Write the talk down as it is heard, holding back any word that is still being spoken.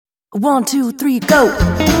1, 2, 3, go!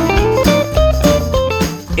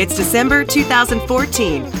 It's December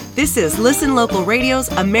 2014. This is Listen Local Radio's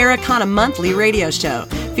Americana Monthly radio show,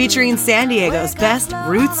 featuring San Diego's best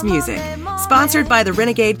roots music. Sponsored by the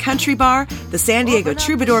Renegade Country Bar, the San Diego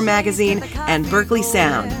Troubadour Magazine, and Berkeley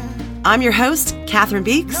Sound. I'm your host, Catherine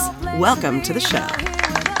Beeks. Welcome to the show.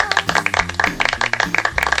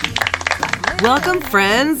 Welcome,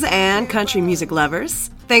 friends and country music lovers.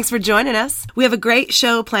 Thanks for joining us. We have a great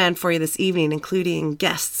show planned for you this evening, including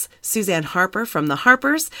guests Suzanne Harper from The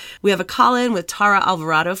Harpers. We have a call-in with Tara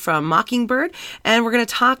Alvarado from Mockingbird, and we're going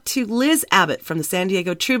to talk to Liz Abbott from the San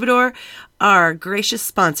Diego Troubadour, our gracious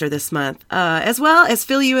sponsor this month, as well as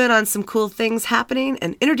fill you in on some cool things happening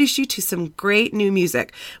and introduce you to some great new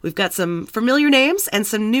music. We've got some familiar names and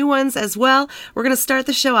some new ones as well. We're going to start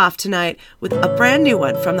the show off tonight with a brand new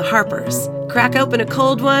one from The Harpers. Crack open a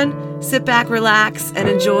cold one, sit back, relax, and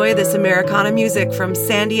enjoy this Americana music from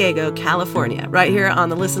San Diego, California, right here on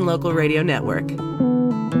the Listen Local Radio Network.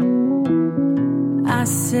 I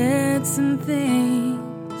said some things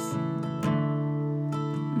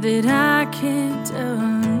that I can't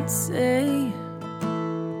unsay.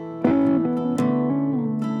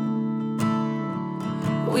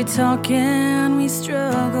 We talk and we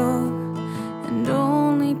struggle and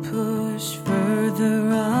only push further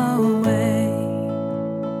away.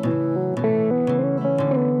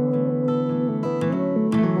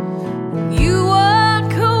 You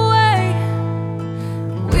walk away,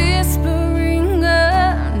 whispering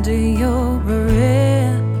under your breath.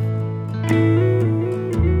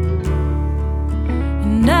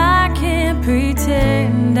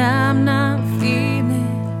 Pretend I'm not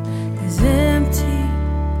feeling as empty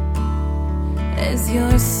as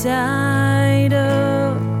your side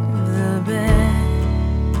of the bed.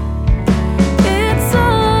 It's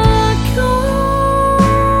a cold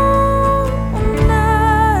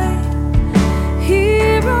night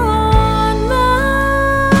here on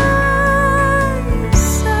my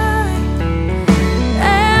side,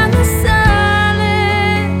 and the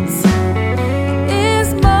silence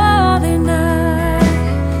is more than I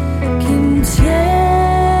can take.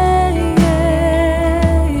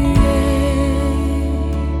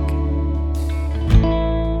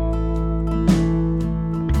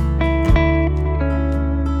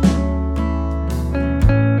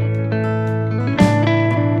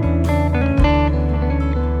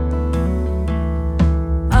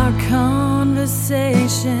 Our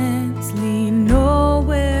conversations lead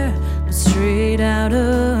nowhere but straight out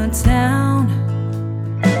of town.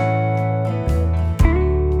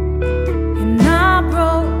 In our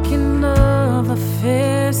broken love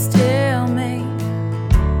affair stalemate,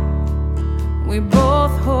 we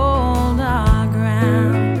both hold our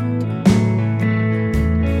ground.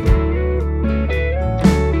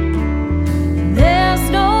 There's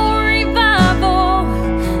no revival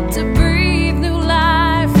to breathe new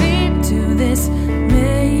life into this mess.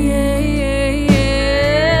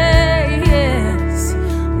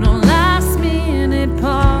 No last minute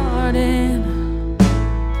parting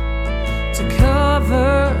to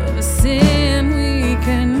cover the sin we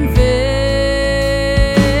confess.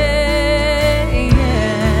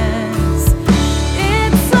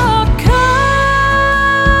 It's a cold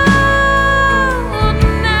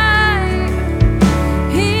night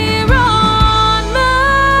here on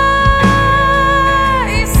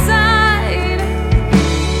my side,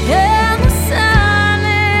 and the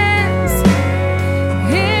silence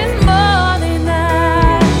is more than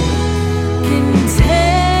I can take.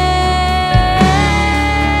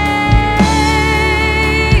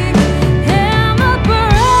 And the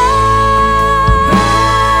bright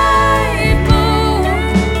moon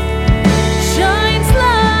shines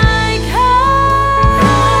like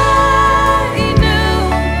high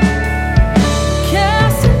noon,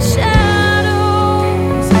 casting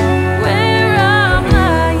shadows where I'm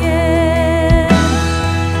lying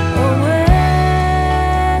away.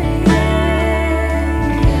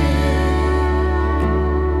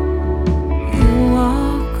 You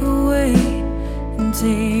walk away and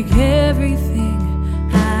take everything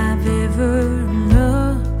I've ever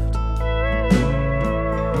loved,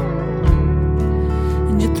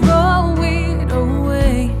 and you throw it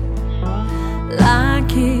away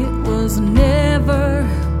like it was never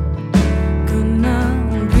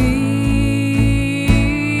gonna be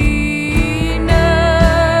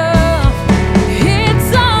enough.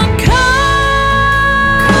 It's a cold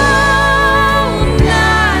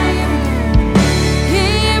night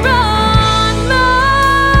here on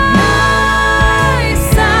my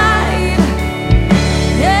side,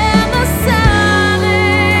 and the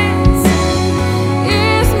silence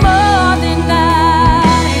is more than I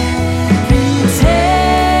can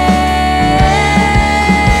take.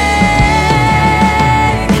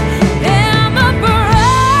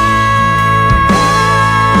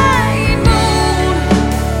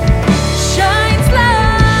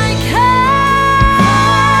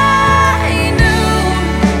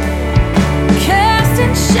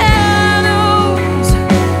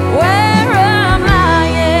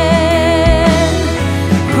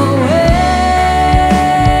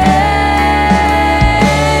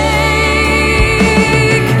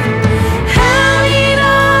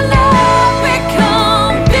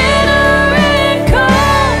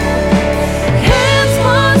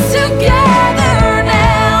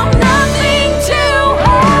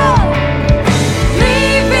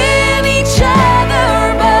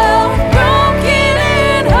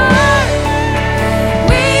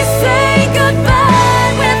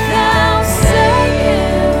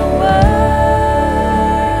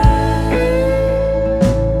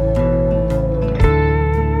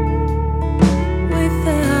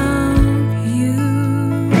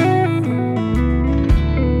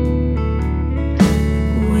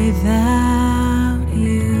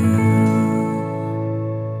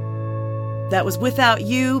 That was Without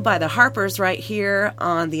You by the Harpers right here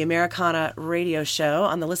on the Americana Radio Show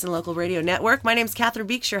on the Listen Local Radio Network. My name's Catherine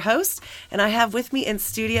Beeks, your host, and I have with me in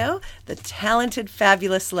studio the talented,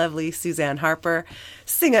 fabulous, lovely Suzanne Harper,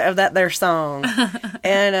 singer of that there song.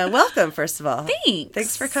 And welcome, first of all. Thanks.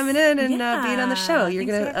 Thanks for coming in and being on the show. You're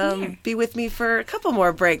going to be with me for a couple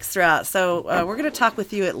more breaks throughout. So we're going to talk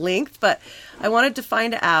with you at length, but I wanted to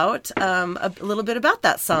find out a little bit about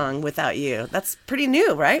that song, Without You. That's pretty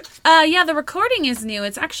new, right? Yeah, the recording is new.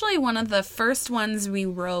 It's actually one of the first ones we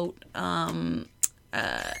wrote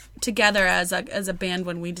together as a band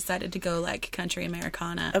when we decided to go like country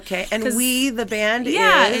Americana. Okay, and we, the band,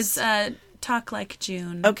 is Talk Like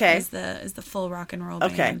June. Okay, is the full rock and roll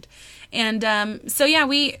band. And so yeah,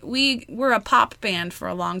 we were a pop band for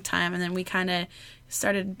a long time, and then we kind of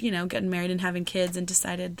started, getting married and having kids, and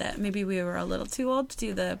decided that maybe we were a little too old to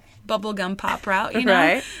do the bubblegum pop route,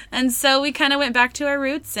 Right. And so we kind of went back to our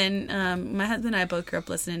roots, and my husband and I both grew up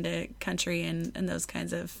listening to country and those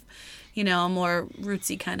kinds of, more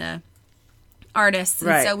rootsy kind of artists. And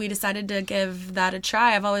right. So we decided to give that a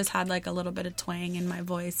try. I've always had like a little bit of twang in my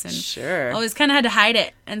voice, and sure. always kind of had to hide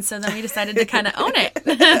it. And so then we decided to kind of own it.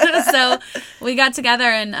 So we got together,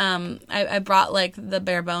 and I brought like the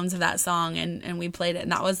bare bones of that song, and we played it.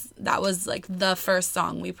 And that was like the first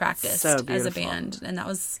song we practiced as a band, and that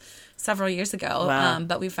was several years ago. Wow.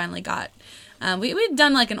 But we finally got. We'd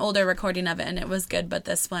done like an older recording of it, and it was good. But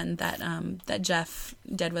this one that Jeff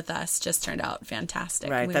did with us just turned out fantastic.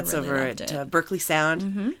 Right, that's really over at Berkeley Sound.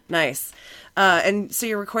 Mm-hmm. Nice. And so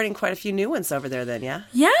you're recording quite a few new ones over there then, yeah?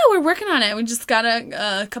 Yeah, we're working on it. We just got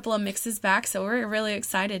a couple of mixes back, so we're really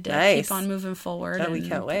excited to keep on moving forward. We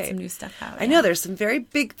can't wait. Get some new stuff out. I know there's some very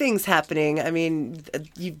big things happening. I mean,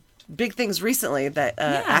 big things recently, that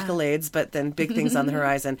accolades, but then big things on the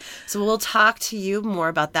horizon. So we'll talk to you more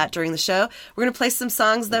about that during the show. We're going to play some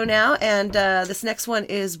songs, though, now, and this next one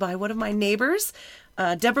is by one of my neighbors,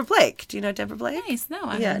 Deborah Blake. Do you know Deborah Blake? Nice. No,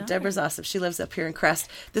 I Yeah, don't know Deborah's her. awesome. She lives up here in Crest.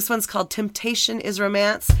 This one's called Temptation is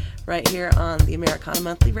Romance, right here on the Americana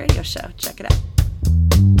Monthly Radio Show. Check it out.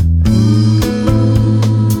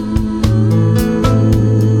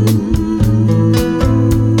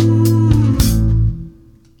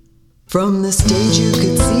 From the stage you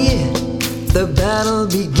could see it, the battle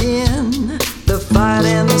begin, the fight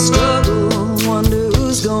and the struggle, wonder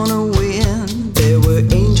who's gonna win. There were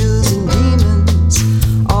angels and demons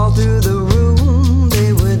all through the room,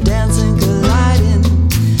 they were dancing, colliding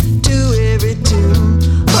to every tune.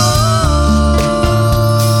 Oh,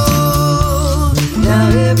 now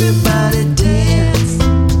everybody dance.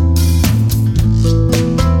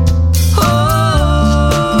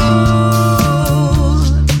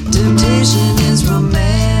 Temptation is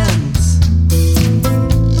romance.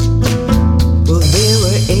 Well, there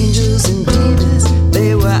were angels and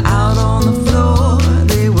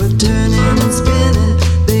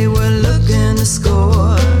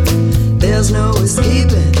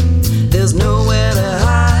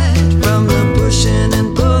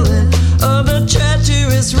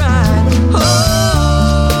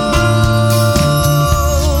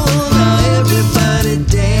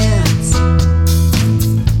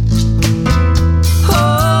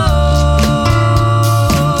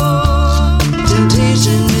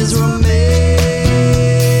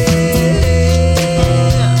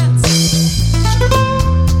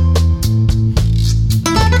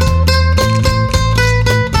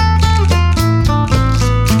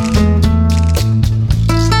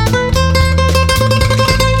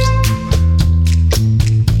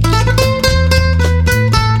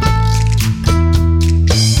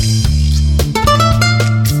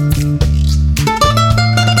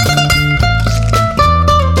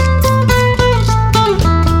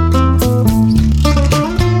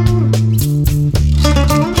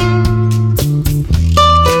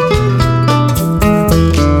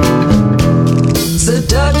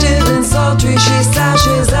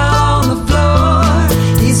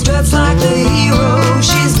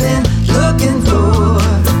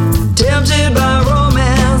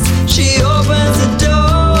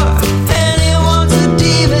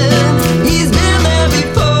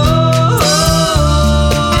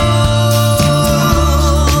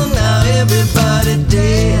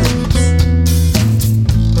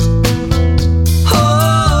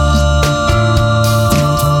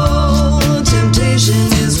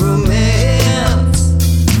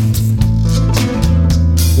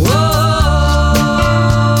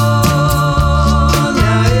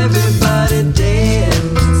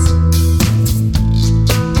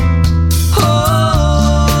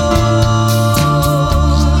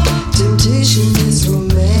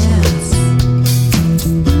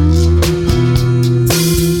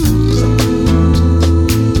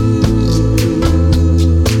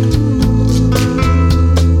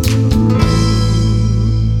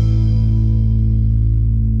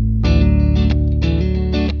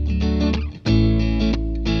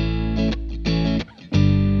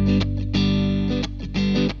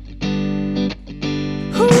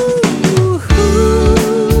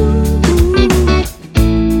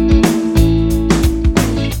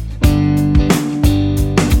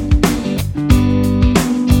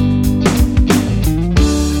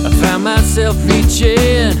myself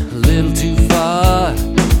reaching a little too far.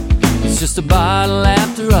 It's just a bottle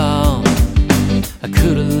after all. I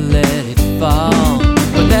could've let it fall,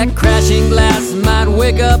 but that crashing glass might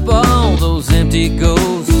wake up all those empty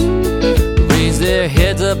ghosts, raise their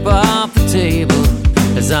heads up off the table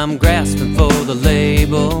as I'm grasping for the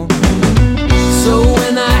label. So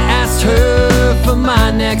when I asked her for my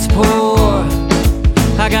next pour,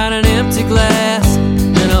 I got an empty glass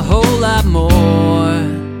and a whole lot more.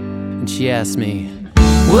 And she asked me,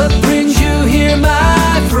 what brings you here,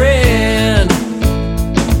 my friend?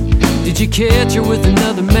 Did you catch her with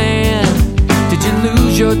another man? Did you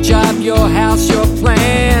lose your job, your house, your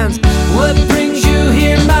plans? What brings you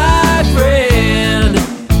here, my friend?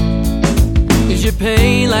 Is your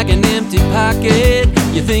pain like an empty pocket?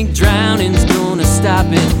 You think drowning's gonna stop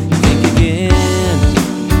it? You think again.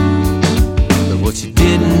 But what you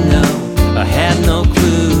didn't know, I had no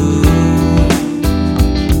clue.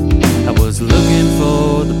 I was looking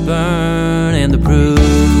for the burn and the proof.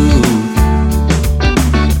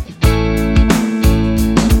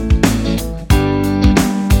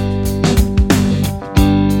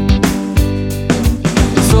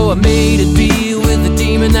 I made a deal with the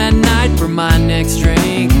demon that night for my next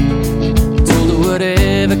drink. Told her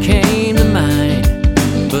whatever came to mind,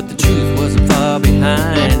 but the truth wasn't far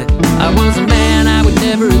behind. I was a man I would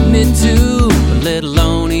never admit to, let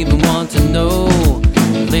alone even want to know.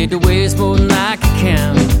 Laid to waste more than I could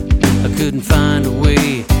count. I couldn't find a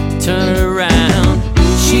way to turn it around.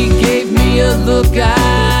 She gave me a look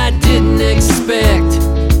I didn't expect.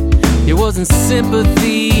 It wasn't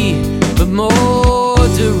sympathy, but more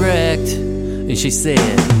direct. And she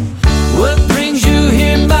said, what brings you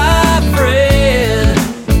here, my friend?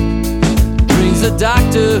 Brings the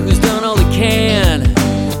doctor who's done all he can,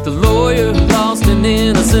 the lawyer who lost an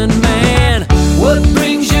innocent man. What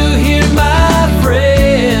brings you here, my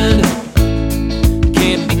friend?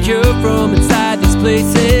 Can't be cured from inside these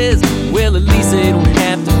places. Well, at least they don't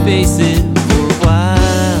have to face it for a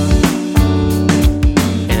while.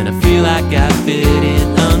 And I feel like I fit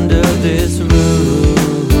in under this roof.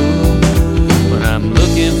 I'm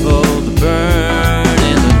looking for the burn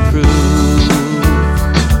and the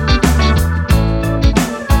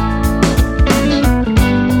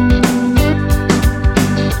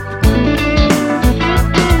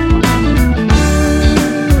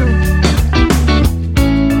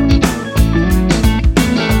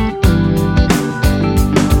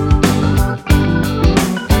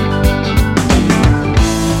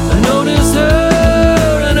I noticed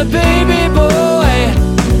her and a baby boy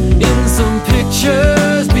in some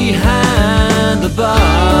pictures behind the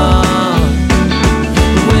bar.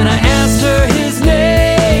 When I asked her his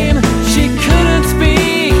name, she couldn't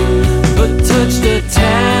speak, but touched a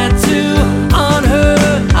tattoo on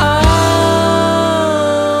her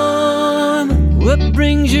arm. What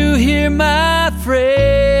brings you here, my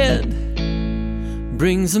friend?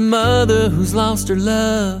 Brings a mother who's lost her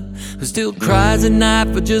love, who still cries at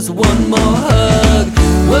night for just one more hug.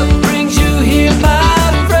 What brings you here,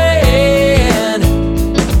 my friend?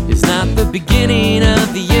 It's not the beginning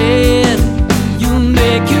of the end. You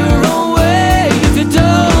make your own way if you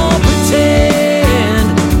don't pretend.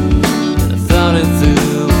 And I thought it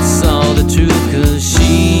through and saw the truth, 'cause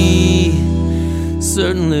she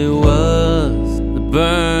certainly was the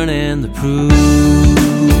burn and the proof.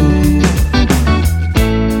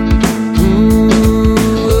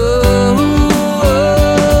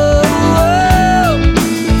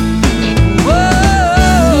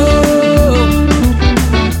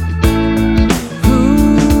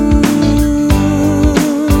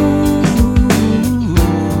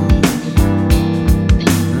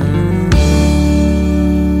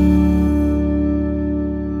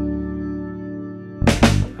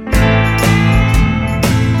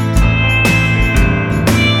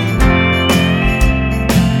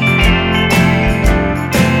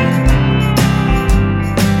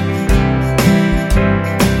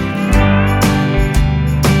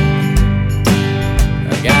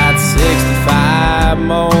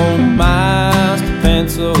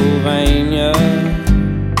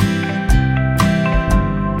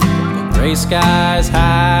 Skies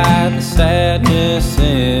hide the sadness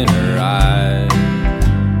in her eyes,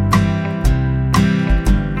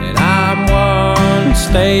 and I'm one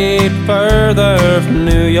state further from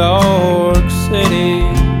New York City,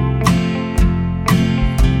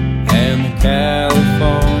 and the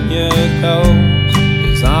California coast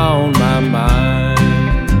is on my mind.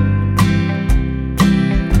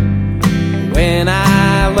 When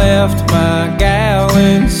I left my gal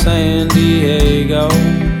in San Diego,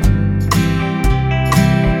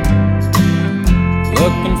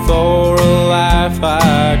 looking for a life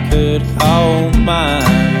I could call mine.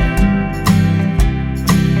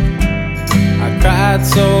 I cried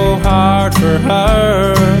so hard for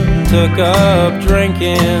her, took up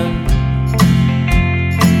drinking,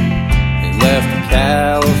 and left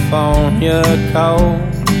California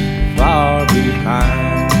cold far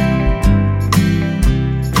behind.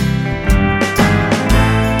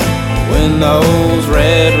 When those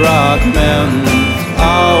red rock mountains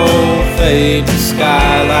all fade to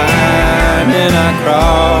skyline, and I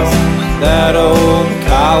cross that old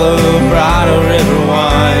Colorado River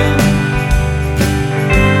wine,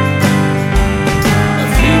 a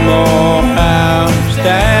few more hours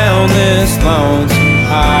down this lonesome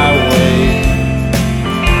highway,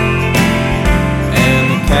 and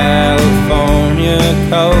the California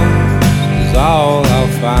coast is all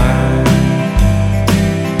I'll find.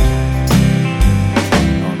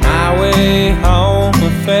 On my way home I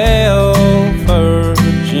fell for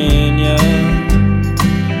Virginia.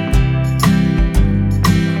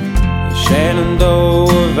 The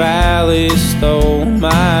Shenandoah Valley stole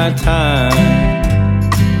my time.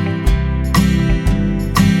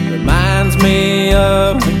 Reminds me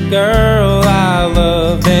of the girl I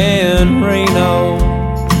love in Reno,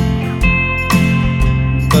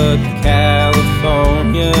 but the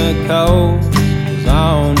California coast is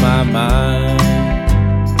on my mind.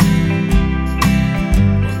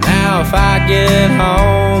 Now if I get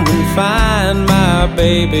home and find my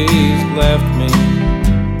baby's left me,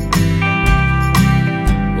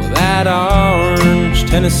 well, that orange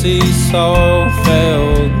Tennessee soul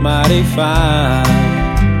felt mighty fine.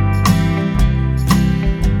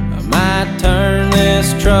 I might turn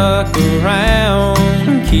this truck around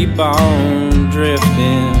and keep on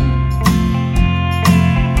drifting,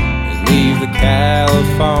 and leave the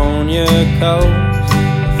California coast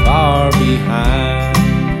far behind.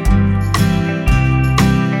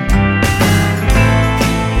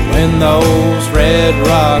 When those red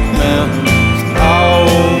rock mountains all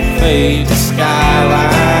fade to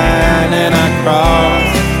skyline, and I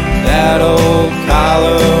cross that old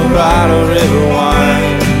Colorado River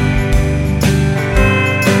wine,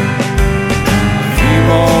 a few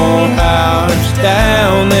more hours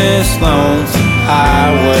down this lonesome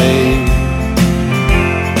highway,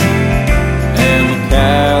 and the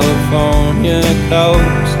California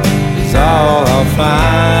coast is all I'll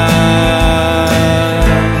find.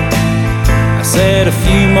 Said a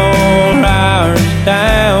few more hours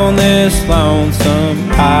down this lonesome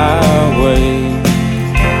highway,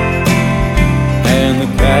 and the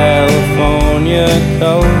California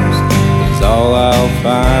coast is all I'll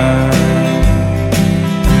find.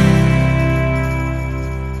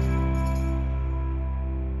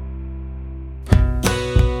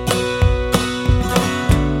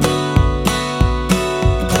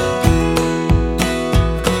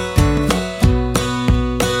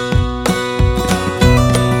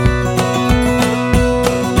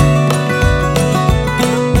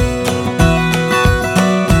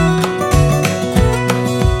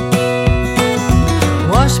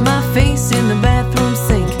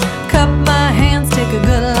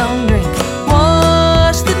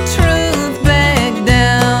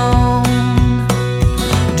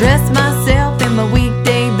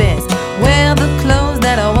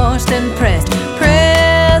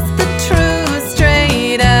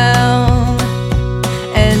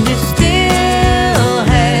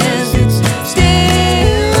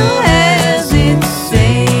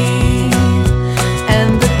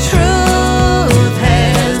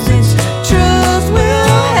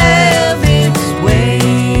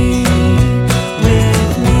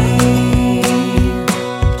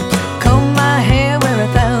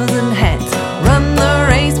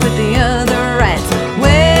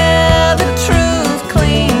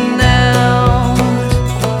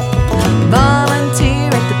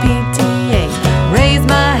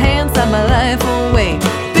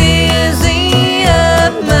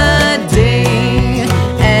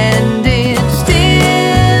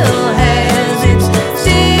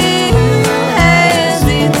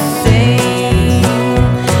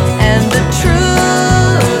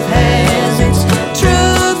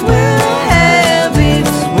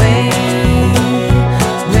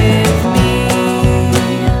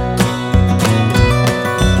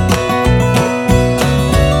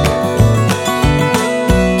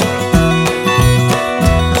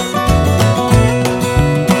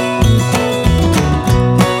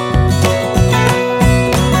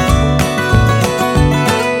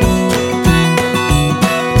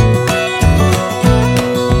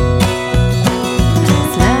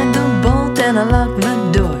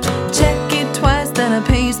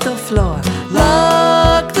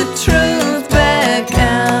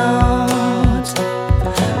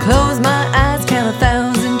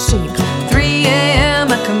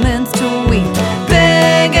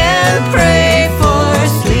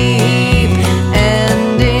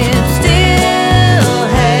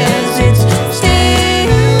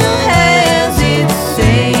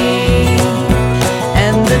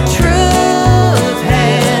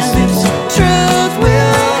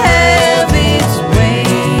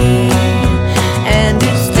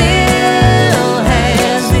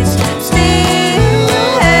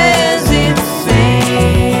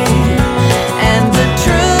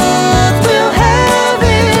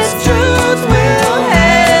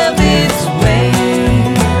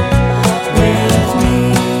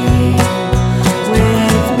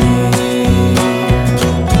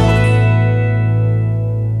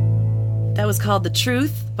 called The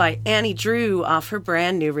Truth by Annie Drew off her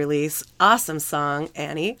brand new release. Awesome song,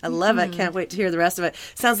 Annie. I love it. Can't wait to hear the rest of it.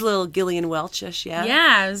 Sounds a little Gillian Welchish, yeah?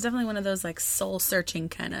 Yeah, it was definitely one of those like soul-searching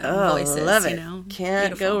kind of voices. Love it. You know?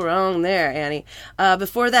 Can't Beautiful. go wrong there, Annie.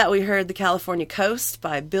 Before that, we heard The California Coast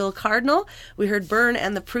by Bill Cardinal. We heard Burn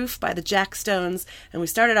and the Proof by the Jack Stones. And we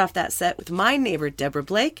started off that set with my neighbor, Deborah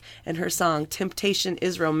Blake, and her song Temptation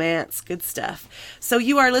is Romance. Good stuff. So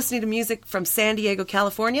you are listening to music from San Diego,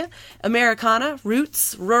 California. Americana,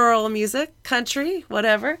 roots, rural music, country,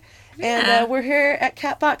 whatever. And we're here at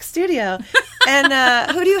Catbox Studio.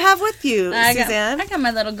 And who do you have with you, Suzanne? I got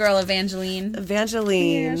my little girl, Evangeline.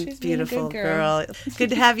 Evangeline, Yeah, she's being a beautiful good girl.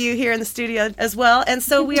 Good to have you here in the studio as well. And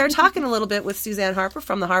so we are talking a little bit with Suzanne Harper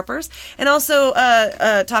from the Harpers, and also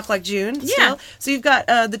Talk Like June. Still. Yeah. So you've got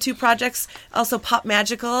the two projects, also Pop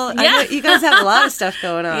Magical. Yeah. I know you guys have a lot of stuff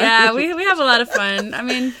going on. Yeah, we have a lot of fun. I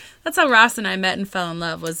mean, that's how Ross and I met and fell in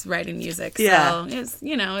love, was writing music. Yeah. So it's,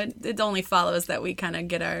 it only follows that we kind of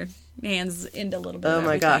get our hands into a little bit Oh of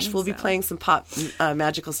my everything, gosh, we'll be playing some pop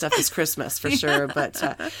magical stuff this Christmas for sure. But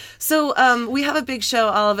so we have a big show,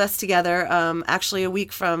 all of us together. Actually, a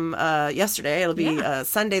week from yesterday, it'll be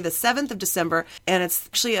Sunday, the 7th of December, and it's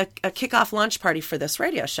actually a kickoff launch party for this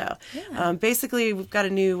radio show. Yeah. Basically, we've got a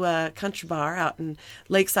new country bar out in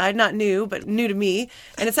Lakeside, not new, but new to me,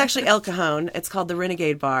 and it's actually El Cajon. It's called the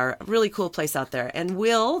Renegade Bar. A really cool place out there. And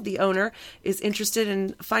Will, the owner, is interested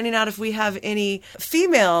in finding out if we have any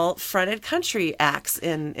female fronted country acts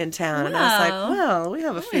in town. And I was like, well, we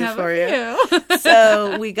have a few for you.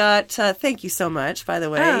 So we got, thank you so much, by the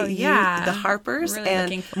way. Oh, yeah. The Harpers Really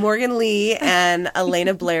and Morgan Lee and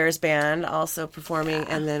Elena Blair's band also performing.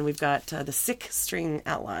 And then we've got the Sick String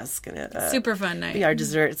Outlaws going to super fun night. be our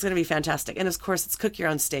dessert. It's going to be fantastic. And of course, it's Cook Your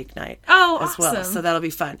Own Steak night as well. awesome. So that'll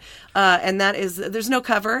be fun. And that is, there's no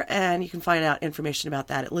cover, and you can find out information about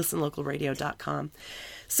that at listenlocalradio.com.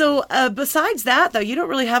 So besides that, though, you don't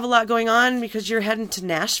really have a lot going on because you're heading to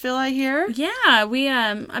Nashville, I hear. Yeah, we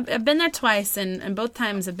I've been there twice, and both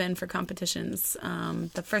times have been for competitions.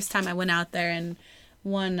 The first time I went out there and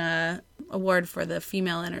won an award for the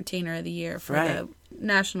Female Entertainer of the Year for the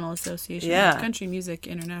National Association of Country Music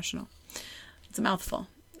International. It's a mouthful.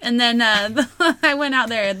 And then I went out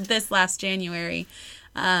there this last January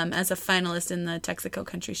as a finalist in the Texaco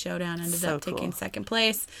Country Showdown. Ended up taking second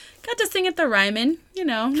place. Got to sing at the Ryman.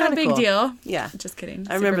 No big deal. Yeah. Just kidding.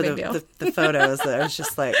 I remember the photos. That I was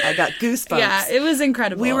just like, I got goosebumps. Yeah, it was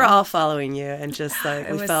incredible. We were all following you, and just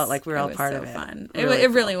like we felt like we were all part of it. Fun. Really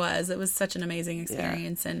it really was. It was such an amazing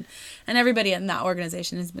experience, and everybody in that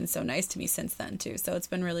organization has been so nice to me since then too. So it's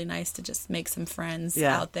been really nice to just make some friends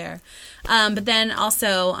out there. But then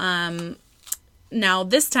also. Now,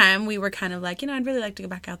 this time, we were kind of like, I'd really like to go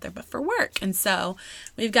back out there, but for work. And so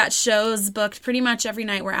we've got shows booked pretty much every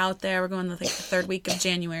night we're out there. We're going to, the third week of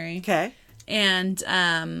January. Okay. And,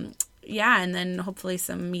 and then hopefully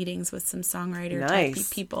some meetings with some songwriter type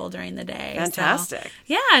people during the day. Fantastic. So,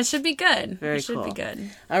 yeah, it should be good. Very it should cool. be good.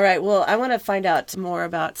 All right. Well, I want to find out more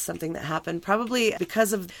about something that happened. Probably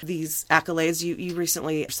because of these accolades, you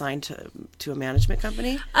recently signed to a management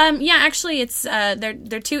company. Actually, it's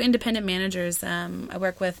they're two independent managers. I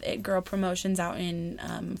work with It Girl Promotions out in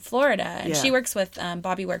Florida, and she works with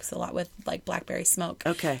Bobby works a lot with like Blackberry Smoke,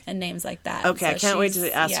 and names like that. Okay, so I can't wait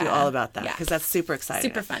to ask you all about that because that's super exciting.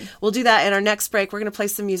 Super fun. We'll do that in our next break. We're going to play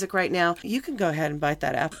some music right now. You can go ahead and bite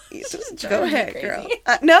that apple. Go ahead, girl.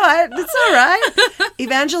 It's all right.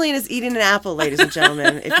 Evangeline is eating an apple, ladies and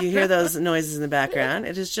gentlemen. If you hear those noises in the background,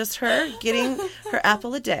 it is just her getting her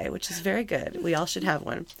apple a day, which is very good. We all should have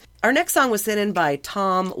one. Our next song was sent in by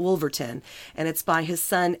Tom Wolverton, and it's by his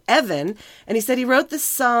son, Evan. And he said he wrote this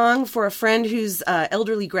song for a friend whose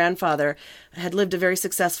elderly grandfather had lived a very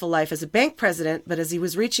successful life as a bank president, but as he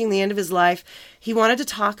was reaching the end of his life, he wanted to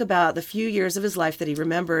talk about the few years of his life that he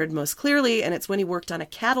remembered most clearly, and it's when he worked on a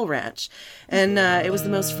cattle ranch. And it was the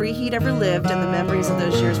most free he'd ever lived, and the memories of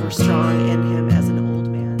those years were strong in him as an old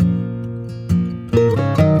man.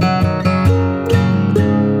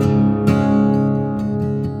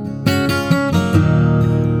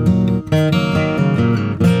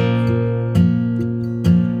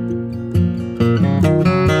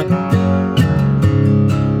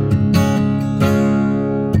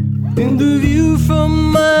 In the view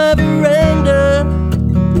from my veranda,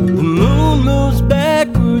 the moon moves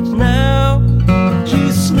backwards now.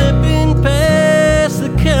 She's slipping past the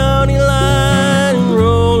county line and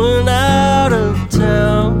rolling out of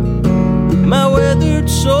town. My weathered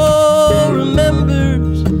soul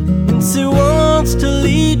remembers and still wants to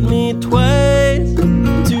lead me twice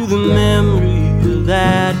to the memory of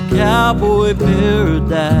that cowboy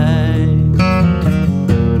paradise.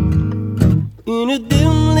 a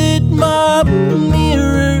dim lit marble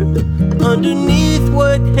mirror underneath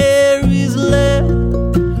what hair is left.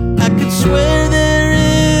 I could swear there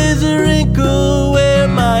is a wrinkle where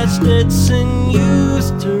my Stetson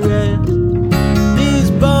used to rest.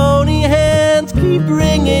 These bony hands keep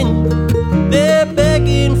ringing, they're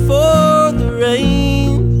begging for the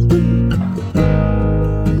rain.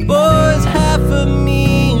 Boys, half of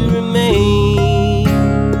me remains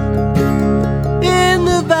in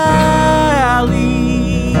the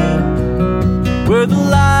valley where the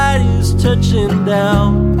light is touching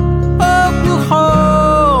down.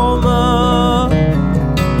 Oklahoma,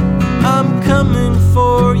 I'm coming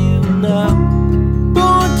for you now.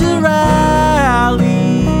 Born to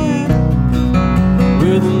rally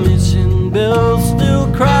where the mission bells still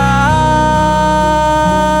cry.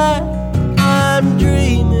 I'm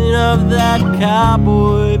dreaming of that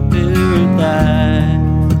cowboy paradise.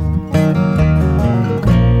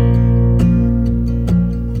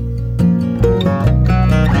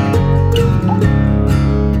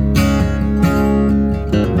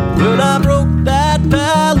 When I broke that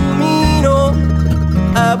Palomino,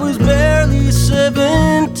 I was barely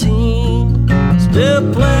 17.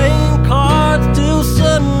 Still playing cards till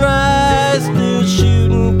sunrise, still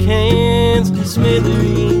shooting cans to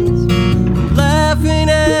smithereens, laughing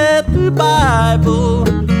at the Bible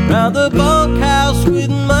round the bunkhouse with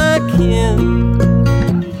my kin.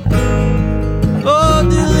 Oh,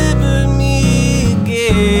 deliver me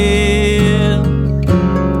again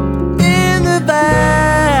in the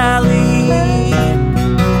valley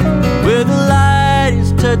where the light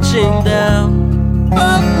is touching down.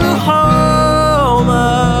 Oklahoma,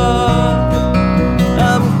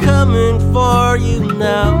 I'm coming for you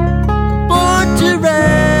now. Born to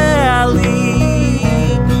rally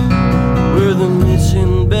where the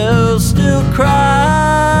mission bells still cry.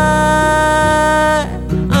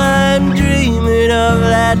 I'm dreaming of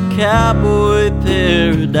that cowboy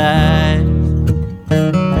paradise.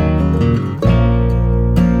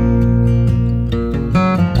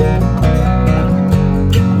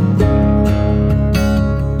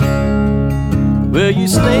 Where your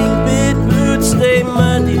snake-bit boots stay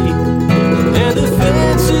muddy and the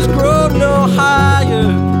fences grow no higher,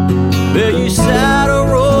 where your saddle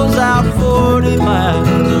rolls out 40 miles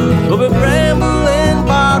over bramble and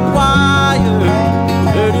barbed wire,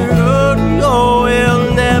 where the rodeo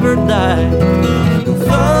will never die.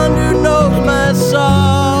 Thunder knows my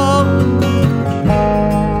song.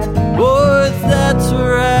 Boys, that's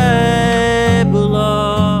where I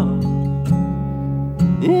belong.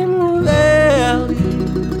 In the valley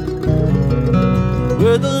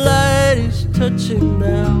where the light is touching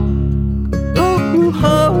now.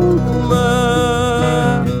 Oklahoma,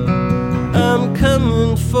 I'm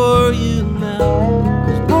coming for you now.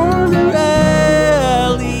 Was born to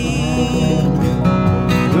rally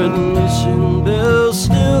where the mission bells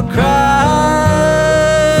still cry.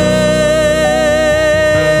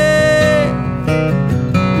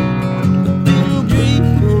 Been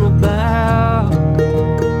dreaming about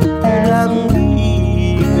that I'm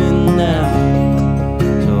leaving now,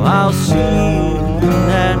 so I'll see you in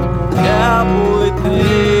that cowboy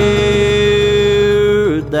paradise.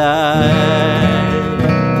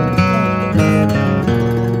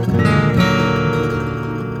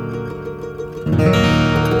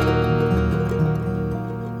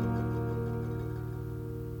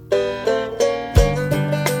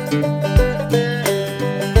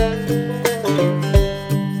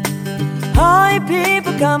 All you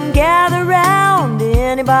people come gather round.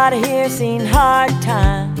 Anybody here seen hard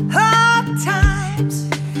times? Hard times.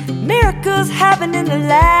 Miracles happened in the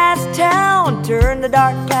last town. Turn the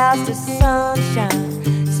dark clouds to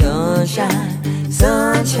sunshine. Sunshine,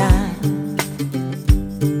 sunshine.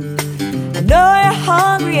 I know you're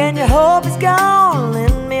hungry and your hope is gone.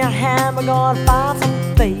 Lend me a hand, we're gonna find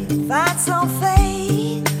some faith. Find some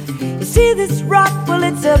faith. You see this rock, well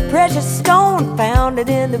it's a precious stone, found it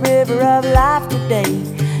in the river of life today.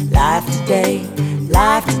 Life today,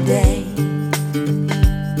 life today.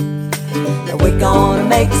 Now we're gonna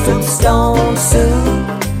make some stone soup.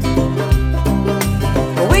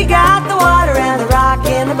 We got the water and the rock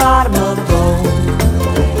in the bottom of the bowl.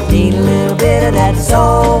 Need a little bit of that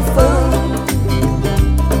soul food.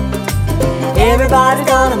 Everybody's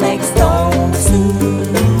gonna make stone soup.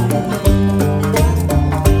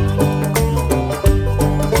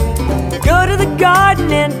 Go to the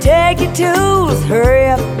garden and take your tools. Hurry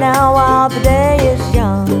up now while the day is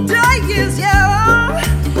young. Day is young.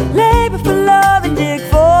 Labor for love and dig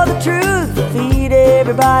for the truth. Feed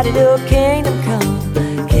everybody till kingdom come.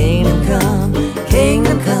 Kingdom come,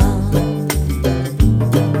 kingdom come.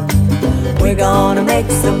 We We're gonna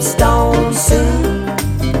make some stone soup.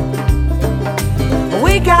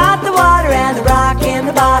 We got the water and the rock in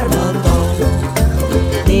the bottom of the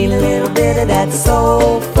bowl. Need a little bit of that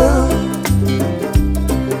soul food.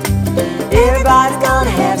 Everybody's gonna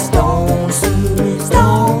have stone soup,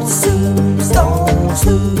 stone soup, stone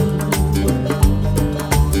soup.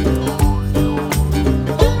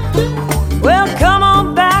 Well, come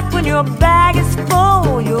on back when your bag is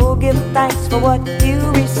full. You'll give thanks for what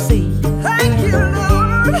you receive. Thank you,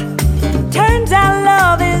 Lord. Turns out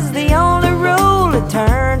love is the only rule. It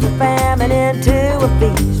turns a famine into a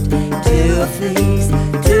feast, to a feast,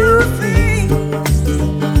 to a feast.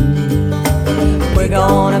 We're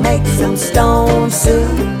gonna make some stone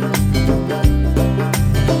soup.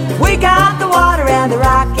 We got the water and the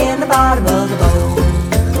rock in the bottom of the bowl.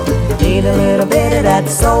 Need a little bit of that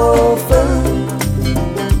soul food.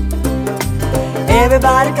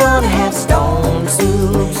 Everybody gonna have stone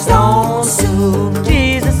soup, stone soup.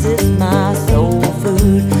 Jesus is my soul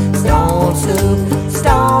food. Stone soup,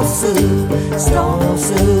 stone soup, stone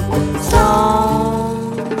soup,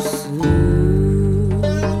 stone soup.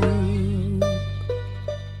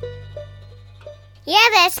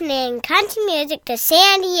 You're listening country music to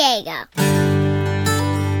San Diego.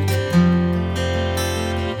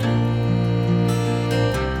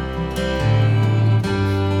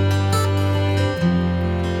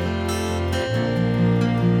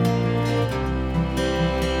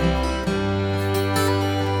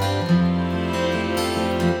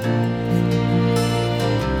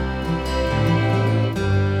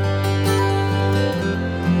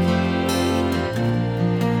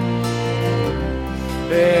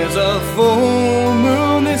 There's a full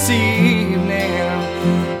moon this evening,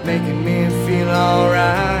 making me feel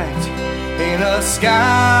alright. In a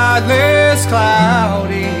sky less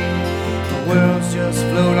cloudy, the world's just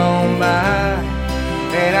float on by.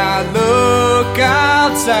 And I look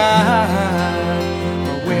outside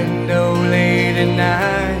my window late at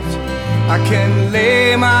night. I can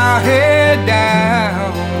lay my head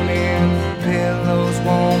down in pillows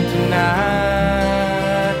warm tonight.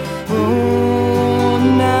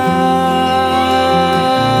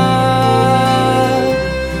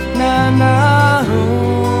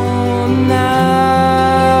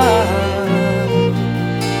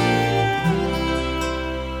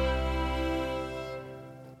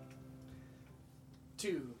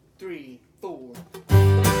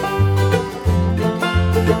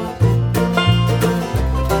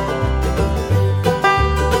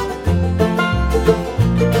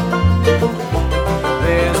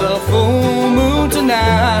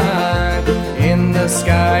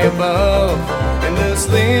 Sky above, and this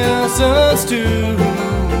listens to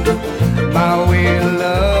my way of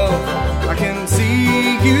love. I can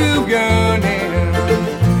see you yearning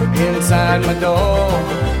inside my door.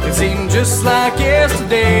 It seemed just like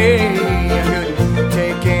yesterday. I couldn't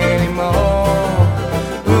take any more.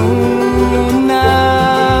 Ooh,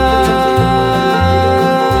 nah,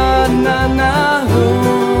 nah, nah,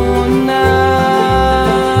 ooh, nah.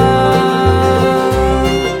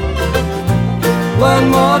 One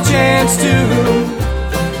more chance to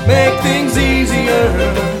make things easier.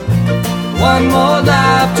 One more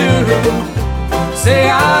life to say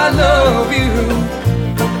I love you.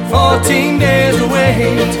 14 days to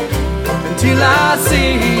wait until I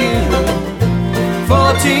see you.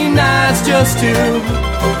 14 nights just to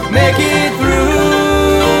make it through.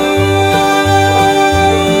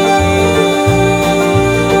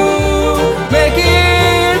 Make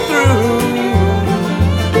it through.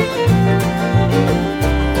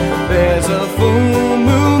 There's a full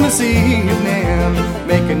moon this evening,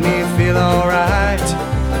 making me feel alright.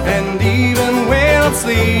 And even when I'm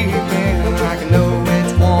sleeping, I can know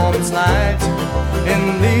it's warm, it's light.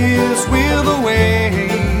 And this with the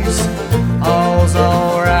waves, all's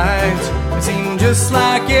alright. It seemed just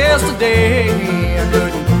like yesterday, I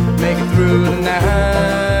couldn't make it through the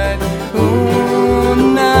night. Ooh,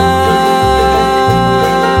 nah,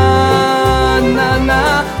 nah,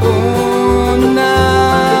 nah, ooh, nah.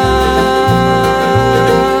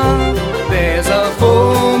 There's a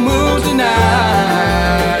full moon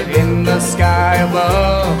tonight in the sky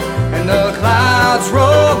above, and the clouds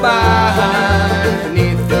roll by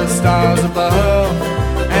beneath the stars above.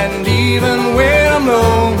 And even when I'm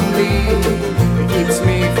lonely, it keeps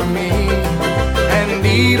me from me. And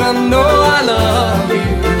even though I love you,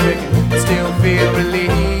 it can still feel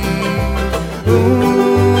relief.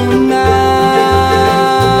 Ooh, nah,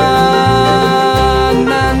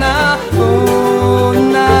 nah, nah, ooh,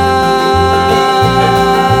 nah.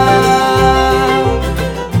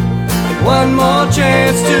 One more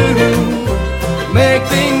chance to make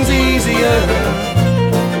things easier.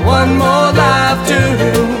 One more life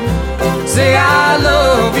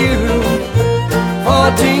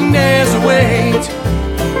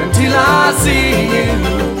I see you.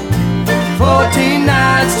 14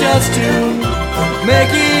 nights just to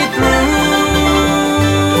make it through.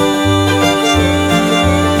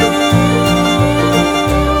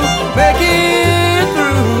 Make it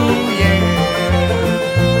through, yeah.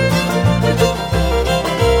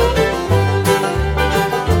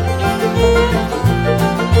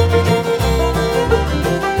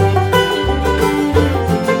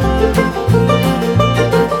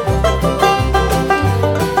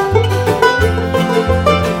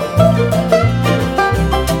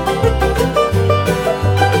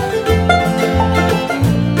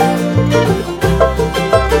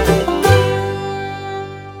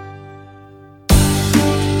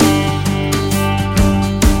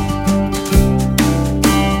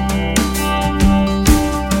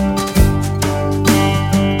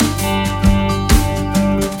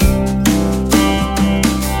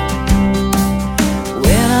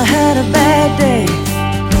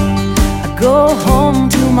 Go home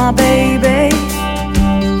to my baby.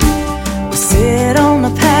 We sit on the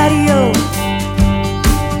patio.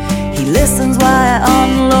 He listens while I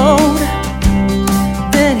unload.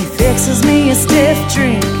 Then he fixes me a stiff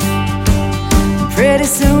drink. Pretty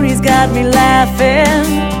soon he's got me laughing.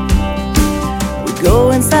 We go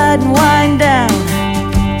inside and wind down.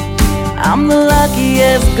 I'm the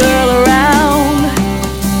luckiest girl around.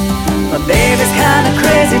 My baby's kinda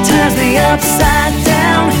crazy, turns me upside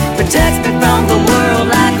down. Protects me from the world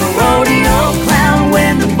like a rodeo clown.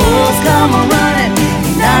 When the bulls come a-running,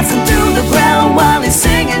 he knocks them to the ground while he's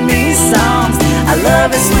singing me songs. I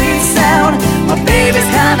love his sweet sound. My baby's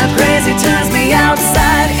kinda crazy, turns me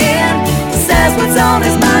outside in. Says what's on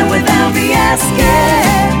his mind without me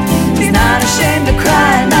asking. He's not ashamed to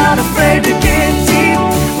cry, not afraid to get deep.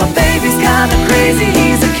 My baby's kinda crazy,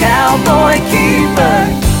 he's a cowboy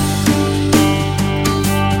keeper.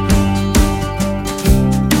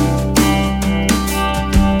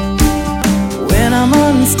 I'm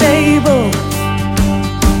unstable,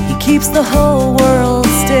 he keeps the whole world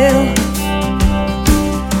still.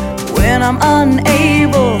 When I'm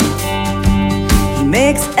unable, he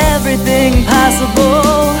makes everything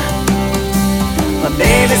possible. My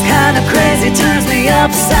baby's kinda crazy, turns me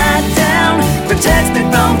upside down. Protects me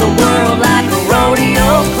from the world like a rodeo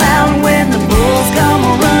clown. When the bulls come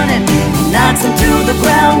a-running, he knocks them to the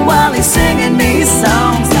ground while he's singing me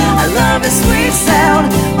songs. I love his sweet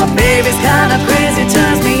sound. My baby's kinda crazy,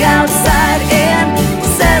 turns me outside in.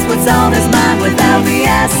 Says what's on his mind without me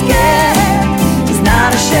asking. He's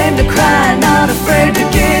not ashamed to cry, not afraid to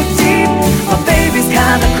get deep. My baby's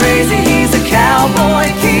kinda crazy, he's a cowboy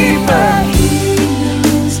keeper. He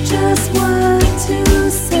knows just what to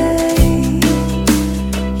say.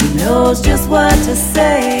 He knows just what to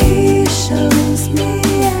say. He shows me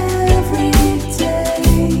every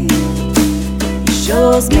day. He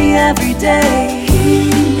shows me every day. He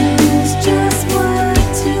knows just what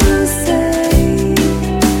to say.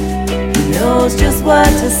 He knows just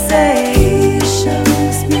what to say. He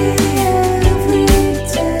shows me every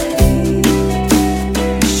day.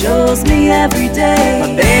 He shows me every day.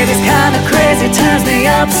 My baby's kinda crazy, turns me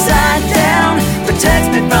upside down. Protects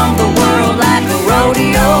me from the world like a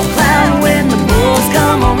rodeo clown. When the bulls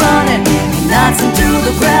come a-running, he knocks them to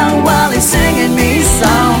the ground while he's singing me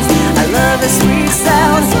songs. I love his sweet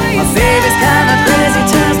sound. My baby's kinda crazy,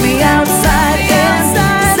 turns me outside in.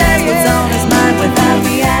 Says what's on his mind without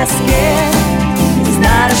me asking. He's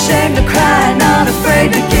not ashamed to cry, not afraid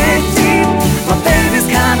to get deep. My baby's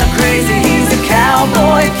kinda crazy, he's a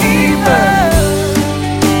cowboy keeper.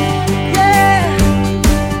 Yeah,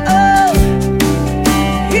 oh,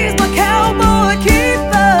 he's my cowboy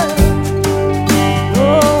keeper.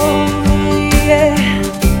 Oh, yeah,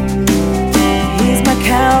 he's my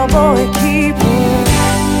cowboy keeper.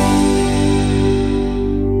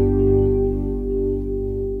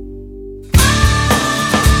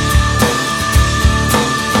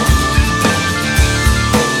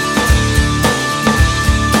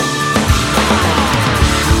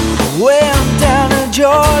 Way I'm down in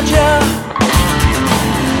Georgia,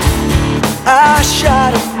 I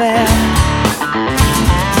shot a man.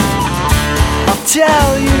 I'll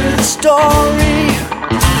tell you the story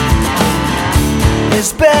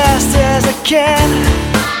as best as I can.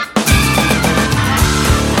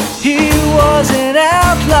 He was an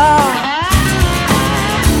outlaw,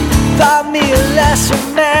 thought me a lesser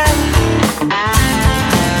man.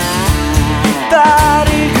 He thought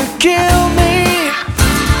he could kill me,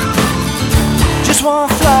 just one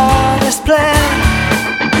flaw in his plan.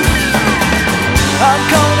 I'm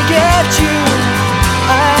gonna get you,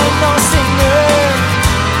 I ain't no singer.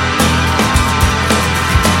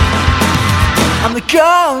 I'm the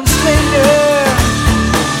gunslinger.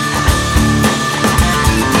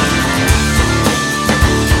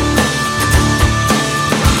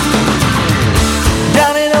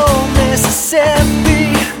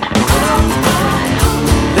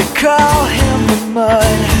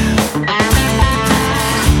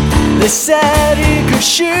 They said he could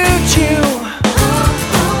shoot you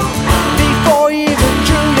before you even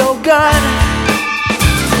drew your gun.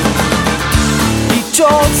 He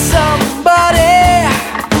told somebody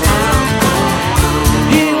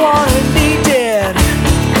he wanted me dead.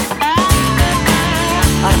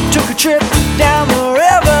 I took a trip down the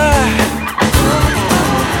river.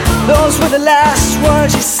 Those were the last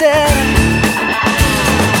words he said.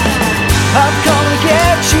 I'm gonna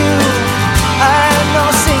get you. I'm no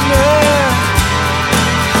singer.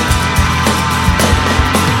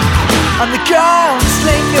 I'm the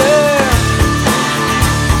gunslinger.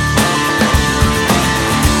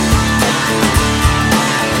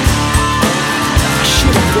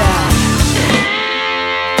 Shoot him down.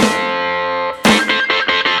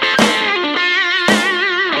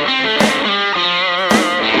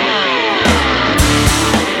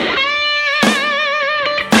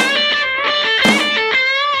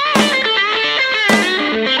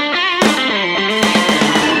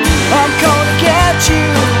 I'm gonna get you.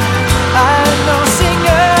 I'm no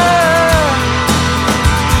singer.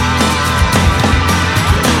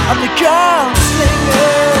 I'm the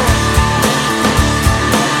gunslinger.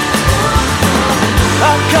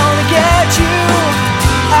 I'm gonna get you.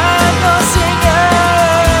 I'm no singer.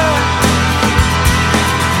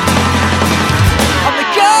 I'm the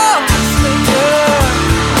gunslinger.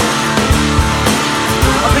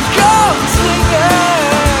 I'm the gunslinger.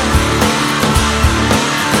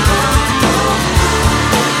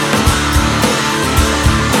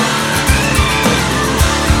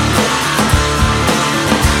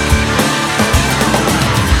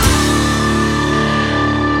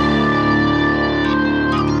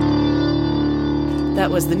 That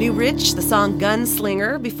was The New Rich, the song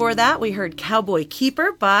Gunslinger. Before that, we heard Cowboy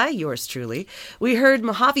Keeper by yours truly. We heard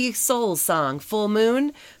Mojave Soul's song Full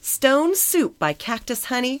Moon, Stone Soup by Cactus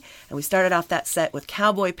Honey, and we started off that set with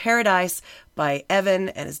Cowboy Paradise by Evan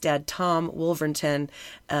and his dad Tom Wolverton.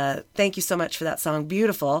 Thank you so much for that song.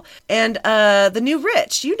 Beautiful. And The New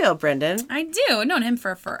Rich, you know Brendan. I do. I've known him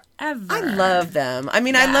for forever. I love them. I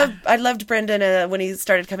mean, Yeah. I loved Brendan when he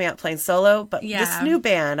started coming out playing solo, but Yeah. this new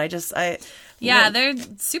band, Yeah, they're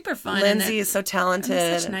super fun. and Lindsay is so they're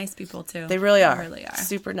talented. such nice people too. They really are. They really are.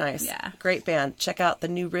 Super nice. Yeah. Great band. Check out The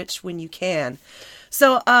New Rich when you can.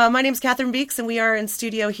 So my name's Catherine Beeks, and we are in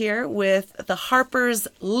studio here with the Harper's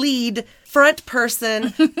lead front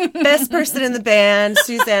person, best person in the band,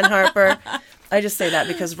 Suzanne Harper. I just say that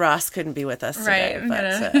because Ross couldn't be with us today. Right.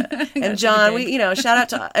 But, and John, shout out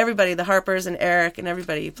to everybody, the Harpers and Eric and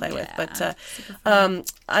everybody you play with. But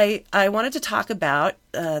I wanted to talk about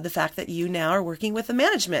the fact that you now are working with a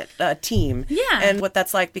management team. Yeah. And what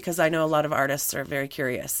that's like, because I know a lot of artists are very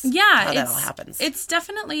curious how that all happens. It's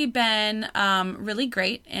definitely been really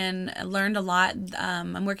great, and I learned a lot.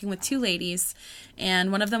 I'm working with two ladies,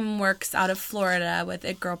 and one of them works out of Florida with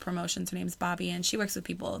It Girl Promotions. Her name's Bobby, and she works with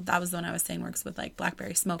people. That was the one I was saying works with like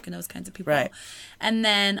Blackberry Smoke and those kinds of people. Right. And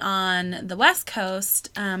then on the West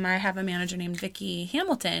Coast, I have a manager named Vicki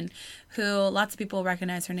Hamilton, who lots of people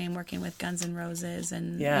recognize her name working with Guns N' Roses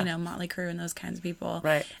and Motley Crue and those kinds of people.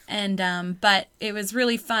 Right. And but it was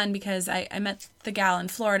really fun because I met the gal in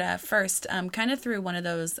Florida first, kind of through one of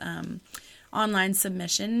those online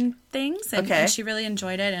submission things, and she really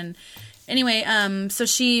enjoyed it. And anyway, so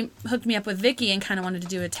she hooked me up with Vicki and kind of wanted to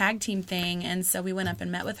do a tag team thing, and so we went up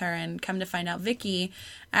and met with her, and come to find out Vicki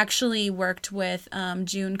actually worked with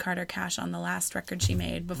June Carter Cash on the last record she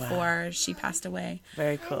made before she passed away.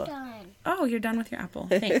 Very cool. Oh, you're done with your apple.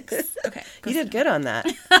 Thanks. Okay. You did good on that.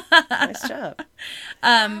 Nice job.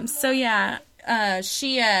 So yeah,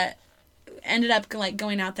 she ended up like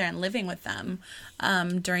going out there and living with them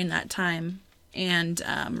during that time, and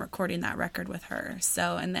recording that record with her.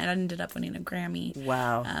 So, and that ended up winning a Grammy.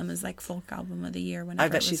 Wow. It was like folk album of the year. I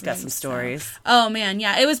bet she's got some stories. Oh man,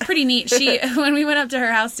 yeah, it was pretty neat. She when we went up to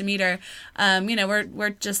her house to meet her,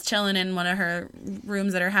 we're just chilling in one of her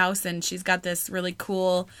rooms at her house, and she's got this really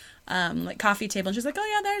cool like coffee table, and she's like, oh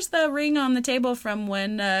yeah, there's the ring on the table from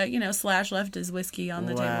when Slash left his whiskey on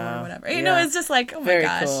the table or whatever. It's just like, oh my Very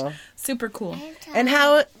gosh, cool. super cool. And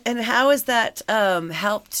how has that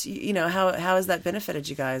helped? How has that benefited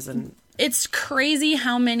you guys? And it's crazy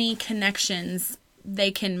how many connections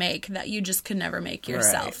they can make that you just could never make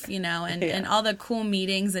yourself, Right. and all the cool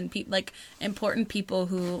meetings and like important people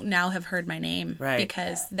who now have heard my name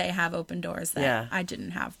because they have opened doors that I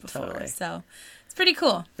didn't have before. Totally. So it's pretty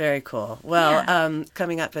cool. Very cool. Well,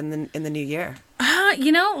 coming up in the new year.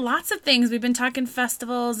 Lots of things. We've been talking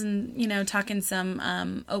festivals and, talking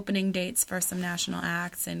some opening dates for some national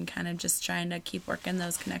acts, and kind of just trying to keep working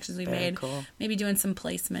those connections we made. Cool. Maybe doing some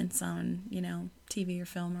placements on, TV or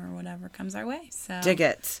film or whatever comes our way. So Dig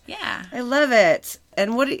it. yeah. I love it.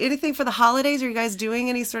 And anything for the holidays? Are you guys doing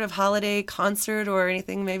any sort of holiday concert or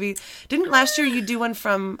anything? Maybe didn't last year you do one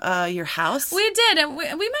from your house? We did, and we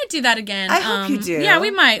might do that again. I hope you do. Yeah,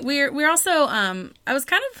 we might. We're also. I was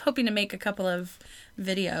kind of hoping to make a couple of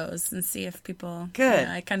videos and see if people. Good.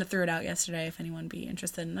 I kind of threw it out yesterday if anyone would be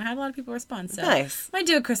interested, and I had a lot of people respond. So Nice. might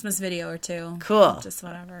do a Christmas video or two. Cool. Just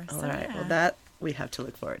whatever. All So, right. yeah. Well, that we have to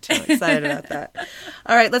look forward to. I'm excited about that.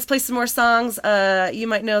 All right. Let's play some more songs. You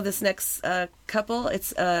might know this next couple.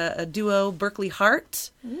 It's a duo, Berkeley Hart.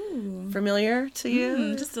 Ooh. Familiar to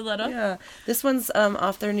you? Just a little. Yeah. This one's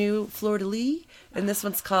off their new Fleur de Lis, and this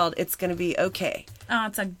one's called It's Gonna Be Okay. Oh,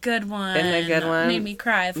 it's a good one. Isn't it a good one? Made me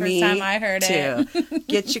cry the first Me time I heard too. it.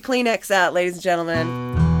 Get your Kleenex out, ladies and gentlemen.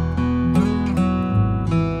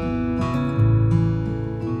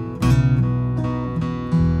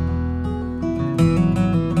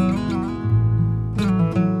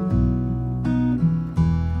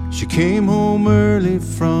 She came home early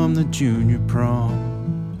from the junior prom,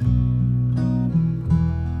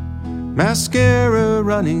 mascara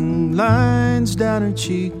running lines down her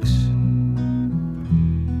cheeks.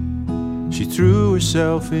 She threw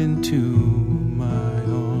herself into my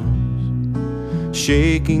arms,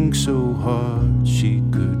 shaking so hard she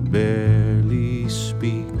could barely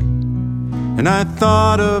speak. And I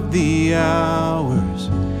thought of the hours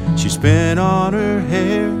she spent on her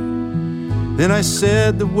hair. Then I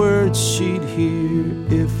said the words she'd hear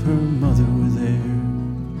if her mother were there.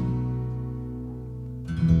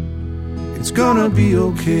 It's gonna be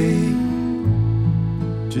okay.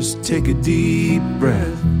 Just take a deep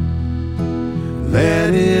breath.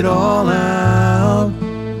 Let it all out.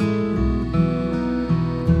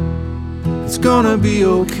 It's gonna be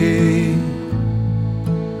okay.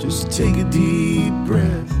 Just take a deep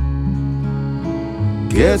breath.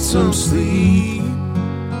 Get some sleep.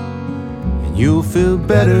 You'll feel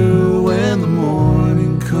better when the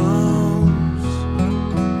morning comes.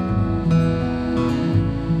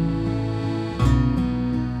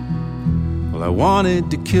 Well, I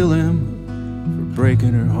wanted to kill him for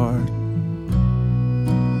breaking her heart,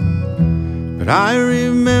 but I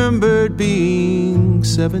remembered being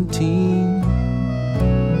 17.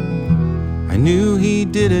 I knew he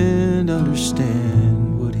didn't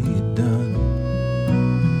understand what he had done.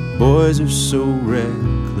 Boys are so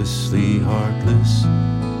recklessly heartless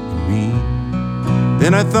and mean.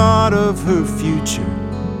 Then I thought of her future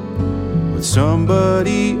with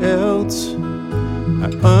somebody else. I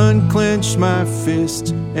unclenched my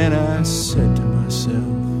fist and I said to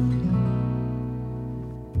myself,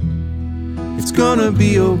 it's gonna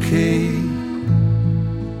be okay.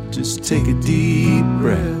 Just take a deep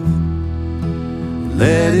breath.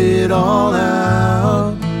 Let it all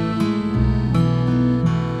out.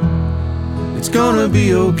 It's gonna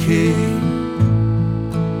be okay.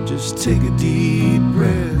 Just take a deep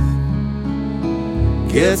breath.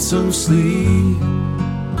 Get some sleep.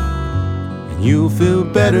 And you'll feel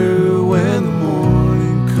better when the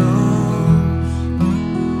morning comes.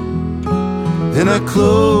 Then I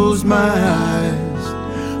closed my eyes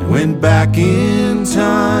and went back in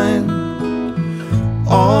time,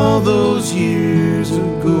 all those years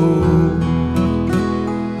ago.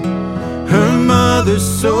 Her mother's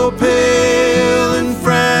so pale and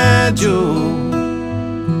fragile,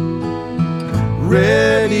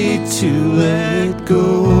 ready to let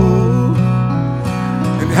go.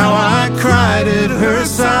 And how I cried at her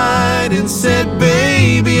side and said,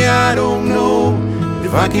 baby, I don't know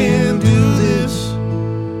if I can do this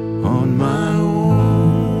on my own.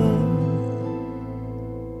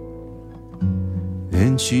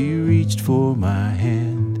 Then she reached for my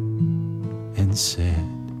hand and said,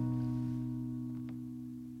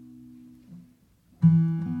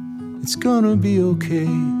 it's gonna be okay.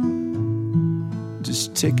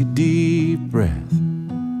 Just take a deep breath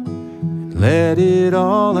and let it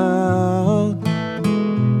all out.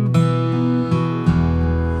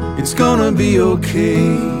 It's gonna be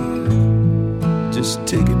okay. Just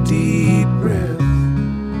take a deep breath.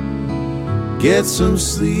 Get some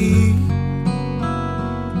sleep.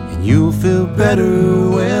 And you'll feel better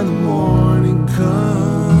when the morning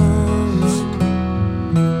comes.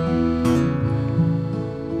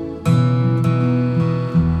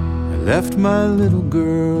 I left my little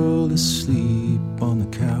girl asleep on the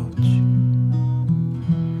couch.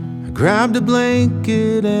 I grabbed a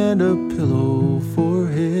blanket and a pillow for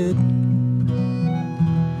her head.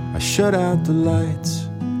 I shut out the lights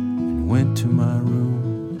and went to my room.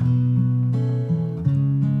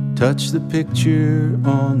 Touched the picture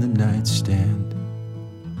on the nightstand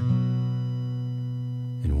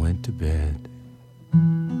and went to bed.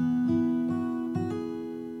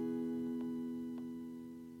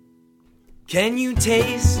 Can you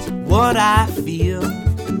taste what I feel?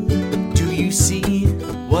 Do you see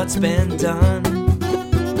what's been done?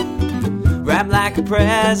 Wrapped like a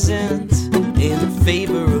present in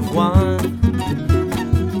favor of one.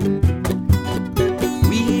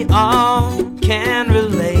 We all can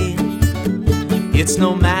relate. It's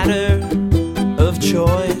no matter of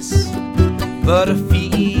choice, but a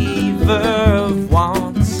fever of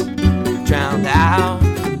wants drowned out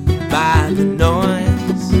by the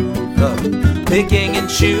noise of picking and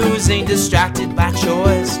choosing, distracted by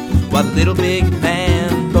choice, while the little big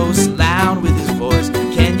man boasts loud with his voice.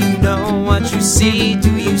 Can you know what you see? Do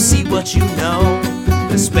you see what you know?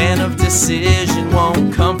 The span of decision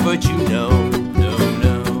won't comfort you, no. No,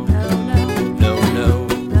 no, no, no,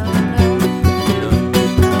 no.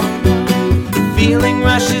 Feeling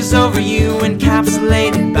rushes over you,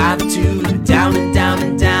 encapsulated by the tube. Down and down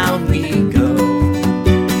and down we go.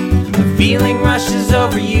 The feeling rushes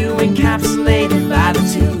over you, encapsulated by the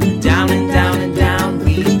tube. Down and down and down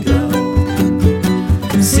we go.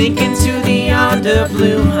 Sink into the yonder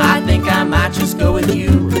blue. I think I might just go with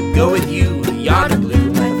you, yonder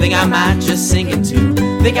blue. I think I might just sing into.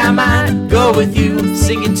 Think I might go with you,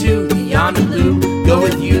 sing into the yonder blue. Go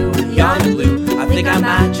with you, yonder blue. I think I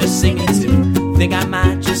might just sing into. Think I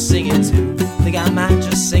might just sing into. Think I might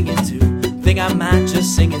just sing into. Think I might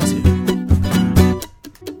just sing into.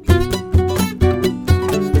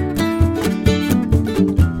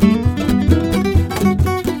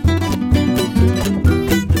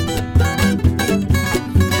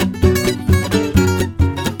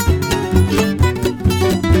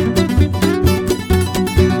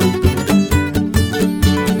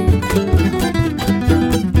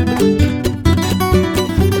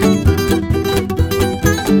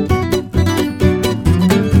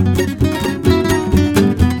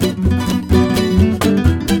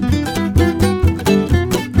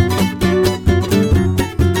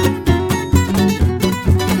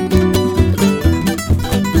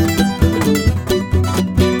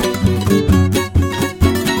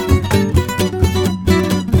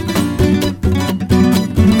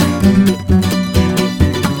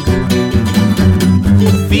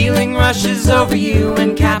 Rushes over you,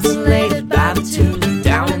 encapsulated by the tube.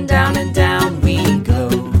 Down and down and down we go.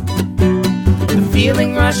 The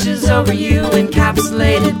feeling rushes over you,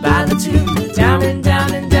 encapsulated by the tube. Down and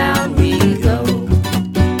down and down we go.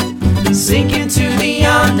 Sink into the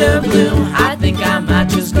yonder blue. I think I might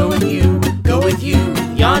just go with you,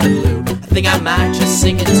 yonder blue. I think I might just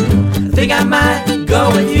sing into. I think I might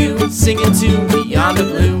go with you, sing into the yonder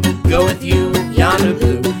blue. Go with you, yonder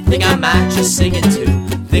blue. I think I might just sing into.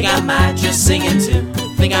 Think I might just sing into.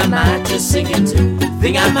 Think I might just sing into.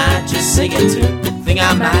 Think I might just sing into. Think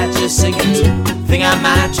I might just sing into. Think I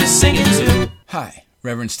might just sing into. Hi,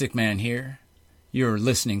 Reverend Stickman here. You're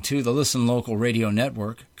listening to the Listen Local Radio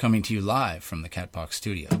Network, coming to you live from the Catbox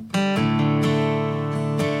Studio.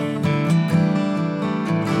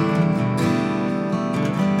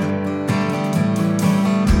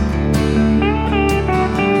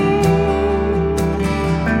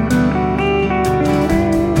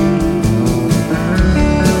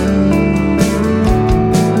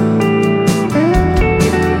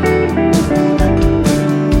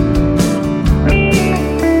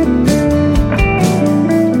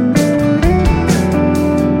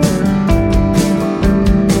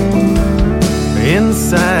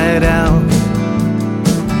 Inside out,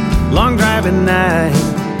 long driving night,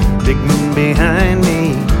 big moon behind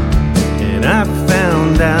me, and I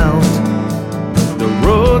found out the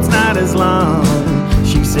road's not as long.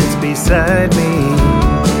 She sits beside me.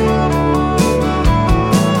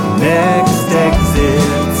 Next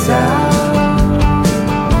exit south.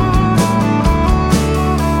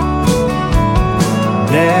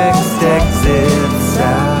 Next exit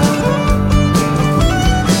south.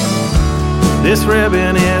 This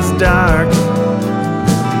ribbon is dark,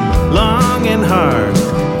 long and hard.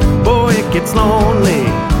 Boy, it gets lonely.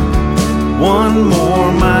 One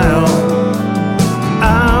more mile,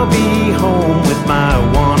 I'll be home with my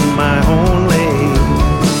one, my only.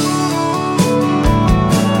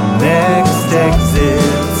 Next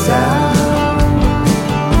exit south.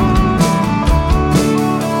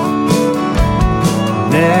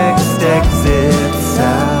 Next exit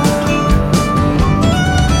south.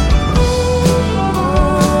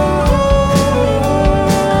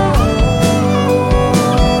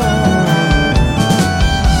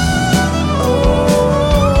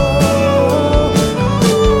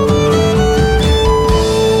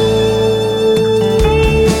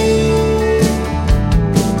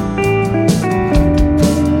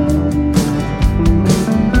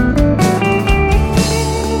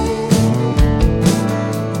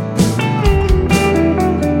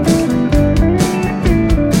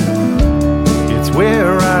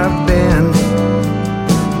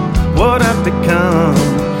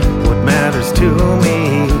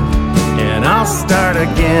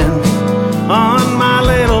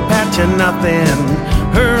 to nothing,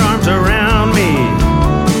 her arms around me.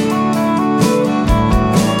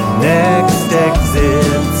 Next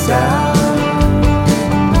exit south.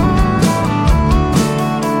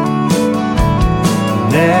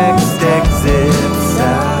 Next exit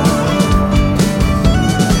south.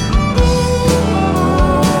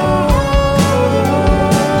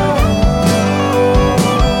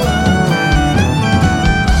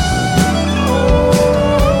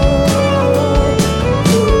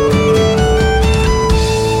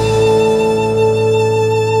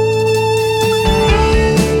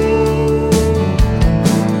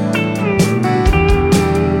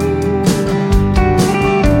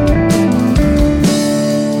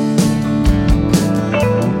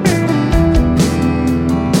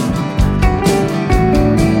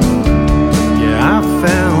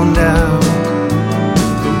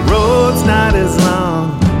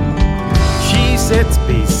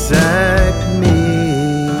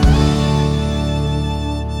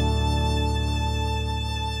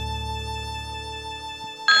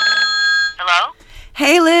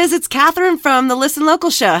 It's Catherine from the Listen Local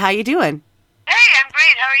show. How you doing? Hey, I'm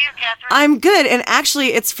great. How are you, Catherine? I'm good. And actually,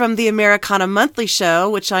 it's from the Americana Monthly show,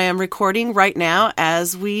 which I am recording right now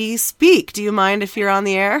as we speak. Do you mind if you're on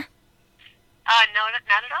the air? No,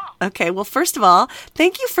 not at all. Okay. Well, first of all,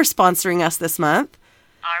 thank you for sponsoring us this month.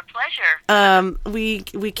 Our pleasure.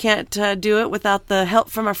 We can't do it without the help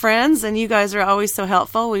from our friends, and you guys are always so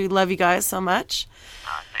helpful. We love you guys so much.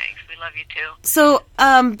 Oh, thanks. We love you too. So,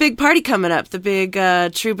 big party coming up, the big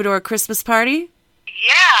Troubadour Christmas party?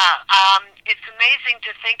 Yeah. It's amazing to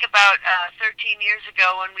think about 13 years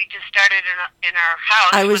ago when we just started in our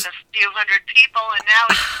house with a few hundred people, and now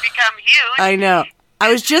it's become huge. I know.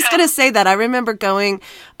 I was just going to say that. I remember going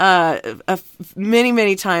many,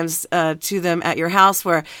 many times to them at your house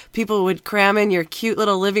where people would cram in your cute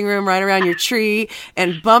little living room right around your tree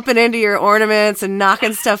and bumping into your ornaments and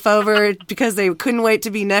knocking stuff over because they couldn't wait to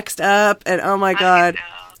be next up. And oh my God,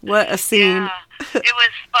 what a scene. Yeah. It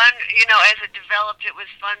was fun, as it developed, it was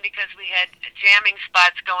fun because we had jamming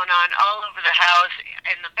spots going on all over the house,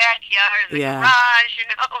 in the backyard, the garage,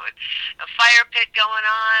 a fire pit going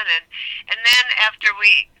on. And then after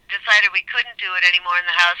we decided we couldn't do it anymore in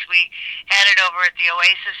the house, we had it over at the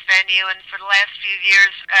Oasis venue. And for the last few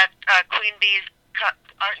years at Queen Bee's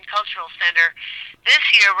Art and Cultural Center. This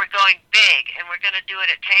year we're going big, and we're going to do it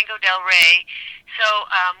at Tango del Rey. So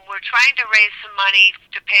we're trying to raise some money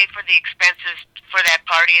to pay for the expenses for that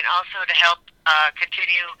party, and also to help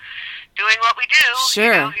continue doing what we do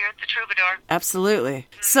here at the Troubadour. Absolutely.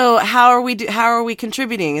 Mm-hmm. So how are we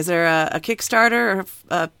contributing? Is there a Kickstarter or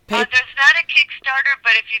a there's not a Kickstarter,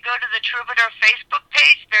 but if you go to the Troubadour Facebook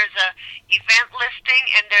page, there's a event listing,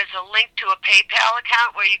 and there's a link to a PayPal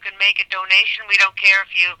account where you can make a donation. We don't care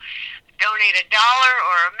if you donate $1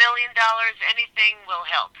 or $1 million. Anything will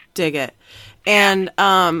help. Dig it. And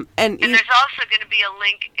there's also going to be a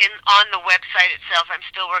link on the website itself. I'm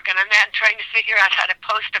still working on that and trying to figure out how to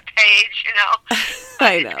post a page, I know.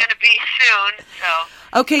 It's going to be soon. So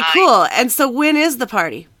okay, cool. And so when is the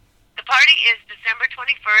party? The party is December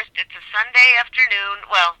 21st. It's a Sunday afternoon,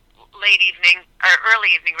 late evening, or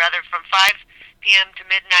early evening rather, from 5 p.m. to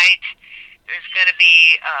midnight. There's going to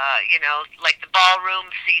be, like the ballroom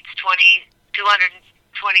seats 220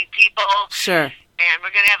 people. Sure. And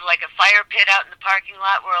we're going to have like a fire pit out in the parking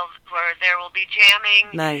lot where there will be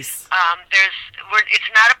jamming. Nice. It's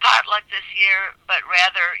not a potluck this year, but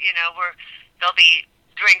rather, there'll be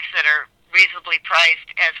drinks that are reasonably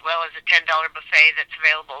priced, as well as a $10 buffet that's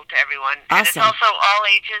available to everyone. Awesome. And it's also all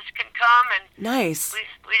ages can come, and nice.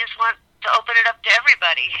 We just want to open it up to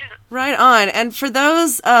everybody. Right on. And for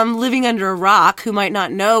those living under a rock who might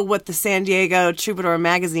not know what the San Diego Troubadour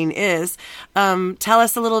magazine is, tell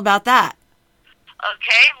us a little about that.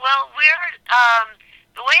 Okay, well,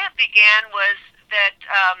 the way it began was that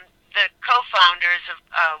the co-founders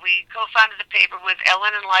we co-founded the paper with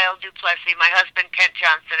Ellen and Lyle Duplessis, my husband Kent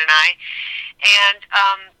Johnson and I, and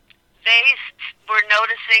they were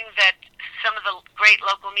noticing that some of the great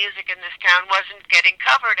local music in this town wasn't getting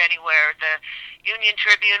covered anywhere. The Union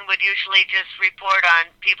Tribune would usually just report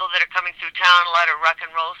on people that are coming through town, a lot of rock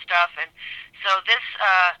and roll stuff, and so this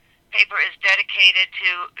paper is dedicated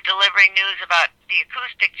to delivering news about the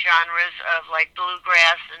acoustic genres of like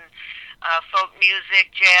bluegrass and folk music,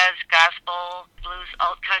 jazz, gospel, blues,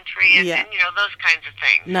 alt country, and those kinds of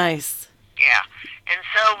things. Nice. Yeah. And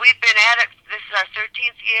so we've been at it. This is our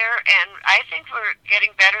 13th year, and I think we're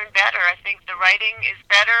getting better and better. I think the writing is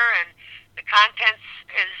better, and the contents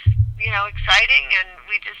is, exciting, and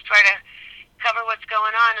we just try to cover what's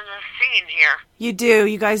going on in the scene here. You do.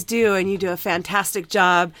 You guys do, and you do a fantastic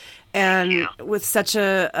job. and with such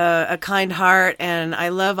a kind heart, and I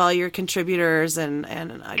love all your contributors, and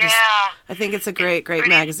I think it's a great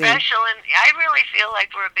magazine. Special, and I really feel like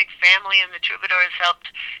we're a big family, and the Troubadour has helped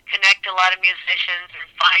connect a lot of musicians and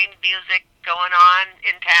find music going on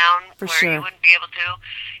in town where you wouldn't be able to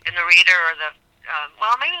in the Reader or the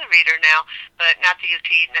maybe the Reader now, but not the UT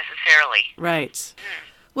necessarily. Right.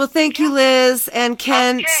 Well, thank you, Liz and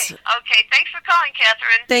Kent. Okay. Thanks for calling,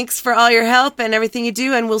 Catherine. Thanks for all your help and everything you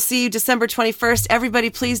do, and we'll see you December 21st. Everybody,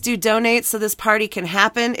 please do donate so this party can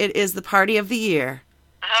happen. It is the party of the year.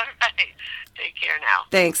 All right. Take care now.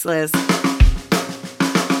 Thanks, Liz.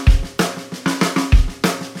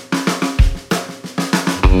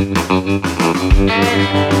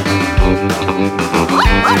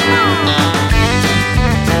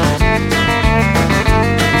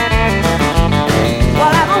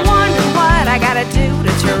 Well, I've wondered what I gotta do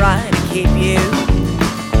to try to keep you.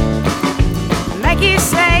 Make you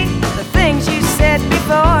say the things you said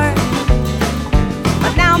before.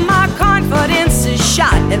 But now my confidence is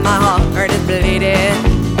shot and my heart is bleeding.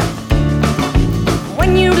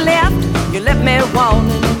 When you left me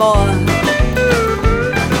wanting more.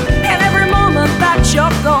 And every moment that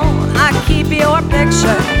you're gone, I keep your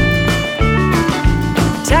picture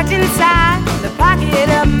tucked inside the pocket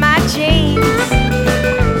of my jeans.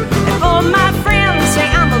 And all my friends say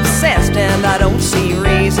I'm obsessed and I don't see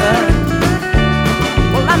reason.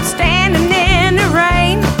 Well, I'm standing in the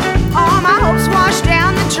rain, all my hopes washed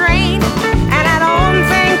down the drain, and I don't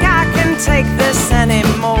think I can take this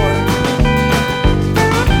anymore.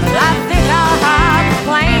 Well, I think I'll hop a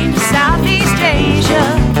plane to Southeast Asia,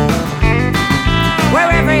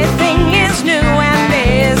 where everything is new and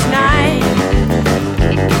day is night.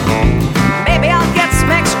 Maybe I'll get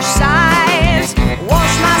some exercise,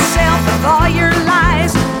 wash myself of all your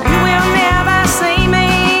lies. You will never see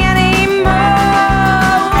me anymore.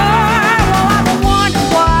 Well, I've wondered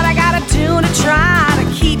what I gotta do to try to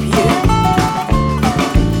keep you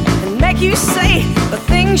and make you say the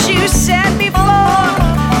things you said before.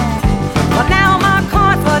 But now my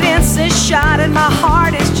confidence is shot and my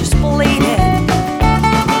heart is just bleeding.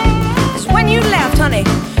 'Cause when you left, honey,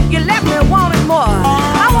 you left me wanting more.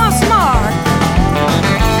 I want some more.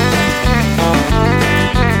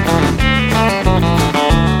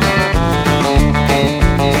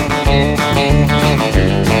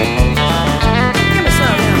 Give me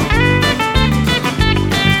some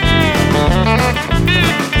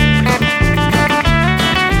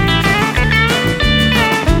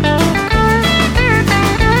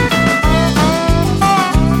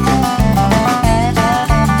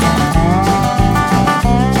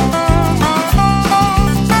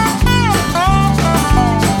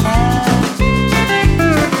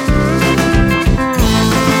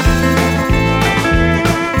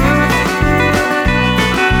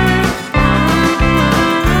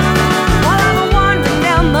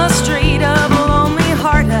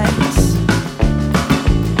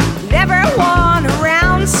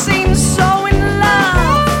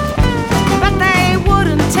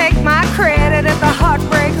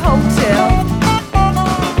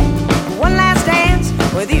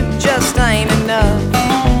now.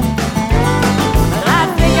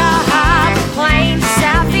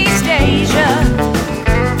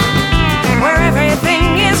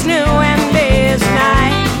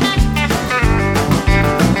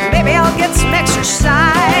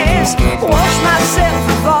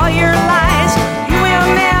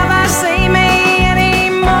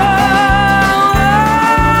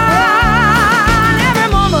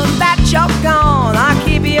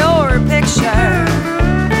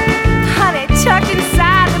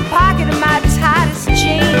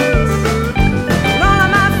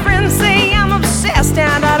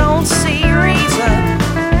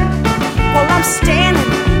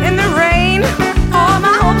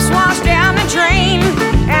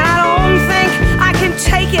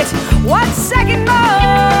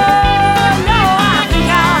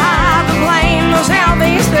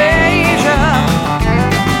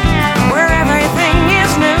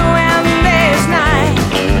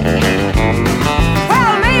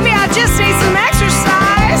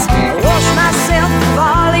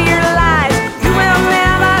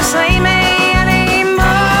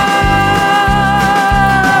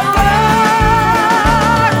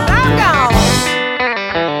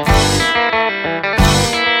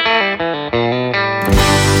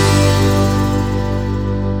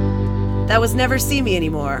 Never See Me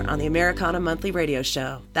Anymore on the Americana Monthly Radio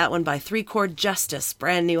Show. That one by 3 Chord Justice,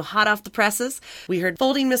 brand new, hot off the presses. We heard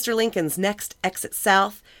Folding Mr. Lincoln's Next Exit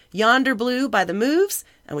South, Yonder Blue by The Moves,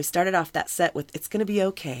 and we started off that set with It's Gonna Be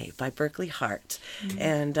Okay by Berkeley Hart.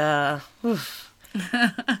 And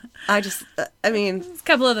It's a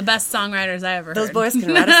couple of the best songwriters I ever those heard. boys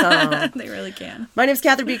can write a song. They really can. My name's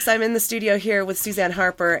Catherine Beeks. I'm in the studio here with Suzanne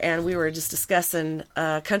Harper, and we were just discussing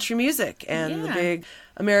country music and the big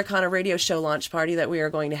Americana radio show launch party that we are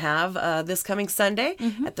going to have this coming Sunday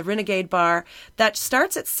at the Renegade Bar. That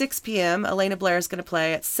starts at 6 p.m. Elena Blair is going to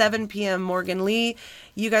play at 7 p.m. Morgan Lee.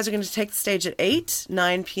 You guys are going to take the stage at 8,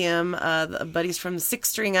 9 p.m. The buddies from the Six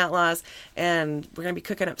String Outlaws, and we're going to be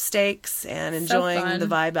cooking up steaks and enjoying the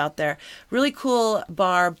vibe out there. Really cool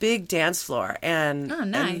bar, big dance floor, and,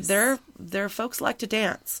 nice. and their folks like to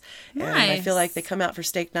dance. Nice. And I feel like they come out for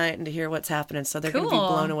steak night and to hear what's happening, so they're going to be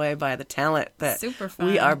blown away by the talent that Super fun.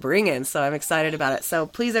 we are bringing. So I'm excited about it. So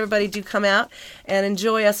please, everybody, do come out and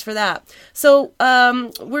enjoy us for that. So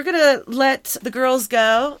we're going to let the girls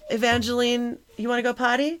go. Evangeline, you want to go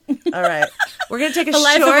potty? All right. We're going to take a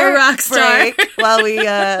life short of a rock star. break while we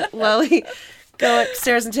go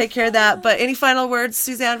upstairs and take care of that. But any final words,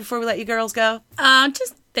 Suzanne, before we let you girls go?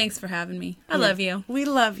 Just thanks for having me. I love you. We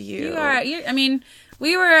love you.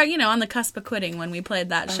 We were, on the cusp of quitting when we played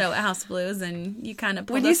that show at House of Blues, and you kind of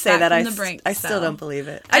pulled when you us say back that, from the brink. I still don't believe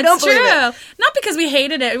it. I don't believe it. Not because we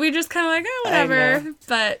hated it. We just kind of like, whatever.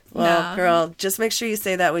 But well, no. girl, just make sure you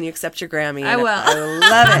say that when you accept your Grammy. I will. I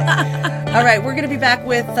love it. All right, we're going to be back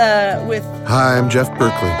with. Hi, I'm Jeff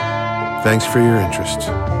Berkeley. Thanks for your interest.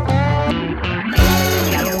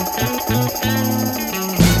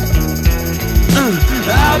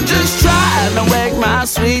 I'm just trying to wake my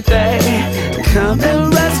sweet thing. Come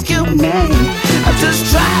and rescue me. I'm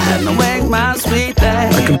just trying to wake my sweet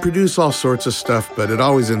thing. I can produce all sorts of stuff, but it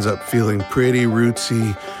always ends up feeling pretty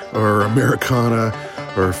rootsy or Americana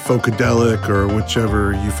or folkadelic or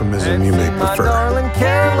whichever euphemism you may prefer. My darling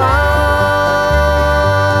Caroline,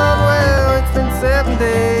 well, it's been 7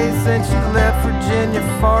 days since she left Virginia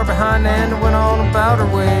far behind and went on about her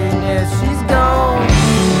way. And yeah, she's gone.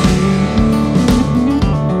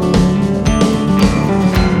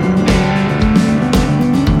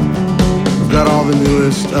 Got all the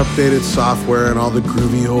newest updated software and all the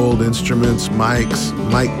groovy old instruments, mics,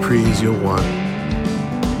 mic pre's you'll want.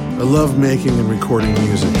 I love making and recording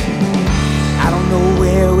music. I don't know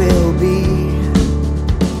where we'll be.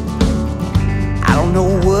 I don't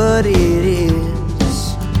know what it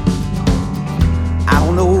is. I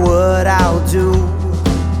don't know what I'll do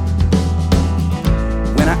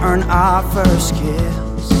when I earn our first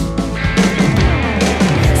kiss.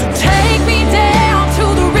 So take me down to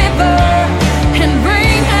the river and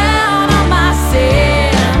bring out all my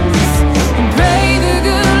sins, and pray the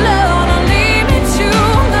good Lord will lead me to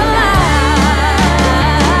the light.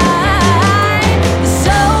 The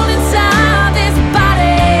soul inside this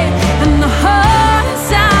body and the heart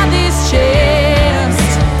inside this chest,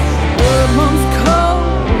 months cold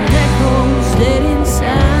echoes dead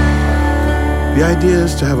inside. The idea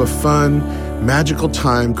is to have a fun, magical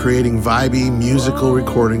time creating vibey musical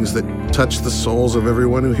recordings that touch the souls of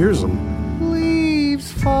everyone who hears them.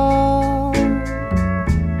 Fall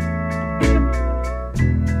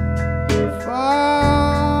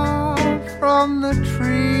far from the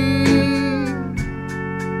tree,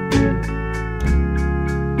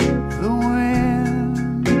 the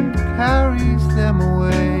wind carries them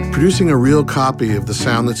away. Producing a real copy of the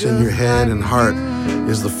sound that's in your head and heart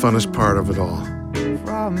is the funnest part of it all.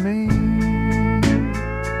 From me.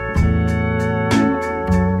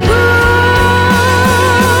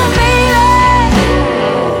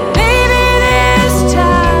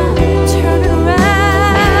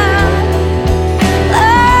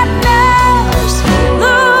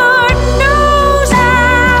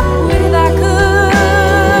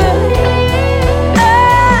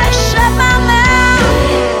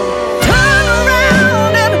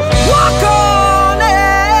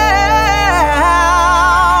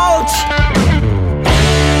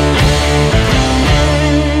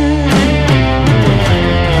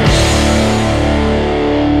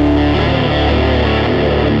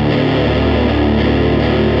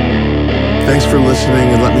 Thanks for listening,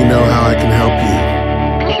 and let me know how I can help you.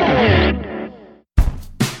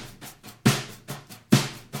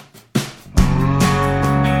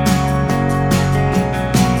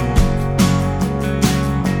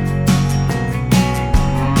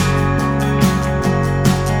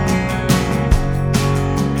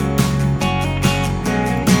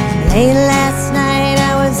 Late last night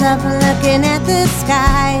I was up looking at the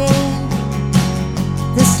sky.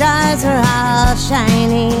 The stars are all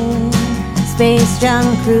shining, space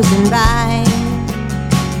junk cruising by.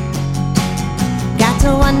 Got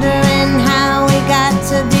to wondering how we got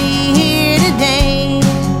to be here today.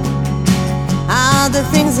 All the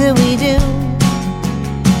things that we do,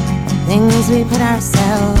 things we put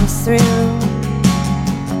ourselves through.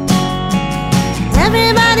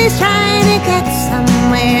 Everybody's trying to get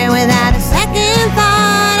somewhere without a second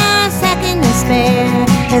thought or a second to spare,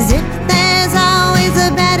 as if there's always a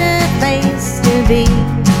better place to be.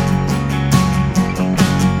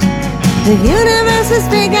 The universe is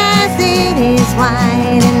big as it is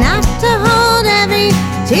wide, enough to hold every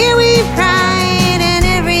tear we've cried and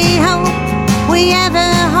every hope we ever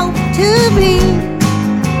hope to be.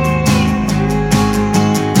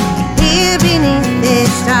 Here beneath this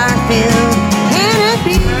star-filled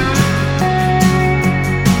canopy,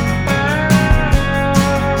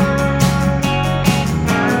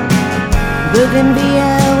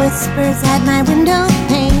 bougainvillea whispers at my window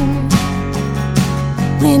pane.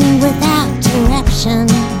 Wind without direction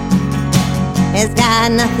has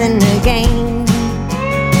got nothing to gain.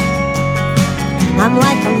 I'm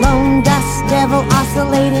like a lone dust devil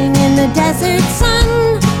oscillating in the desert sun,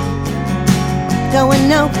 going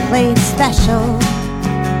no place special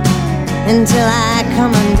until I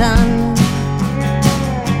come undone.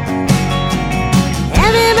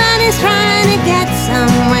 Everybody's trying to get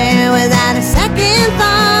somewhere without a second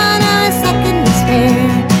thought or a second to spare,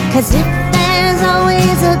 as if there's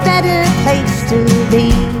always a better place to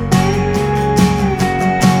be.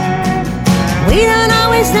 We don't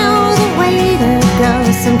always know the way to go.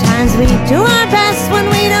 Sometimes we do our best when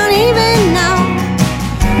we don't even know.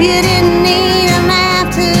 You didn't need a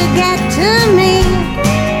map to get to me.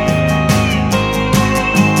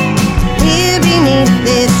 Here beneath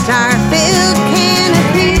this star-filled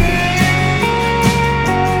canopy,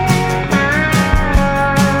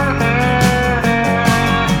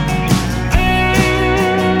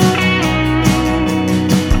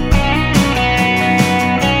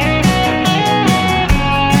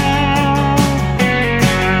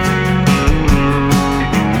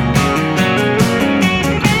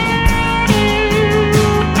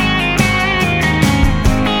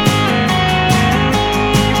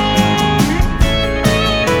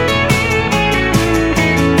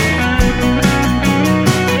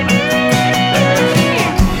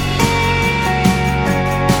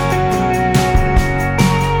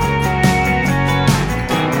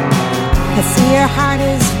 your heart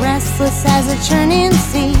is restless as a churning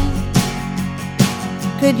sea.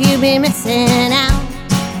 Could you be missing out?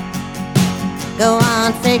 Go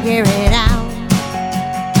on, figure it out.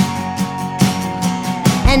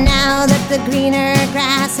 And now that the greener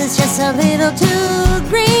grass is just a little too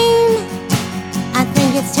green, I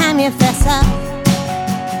think it's time you fess up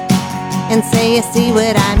and say you see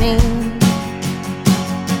what I mean.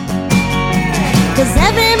 'Cause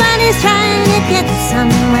everybody's trying to get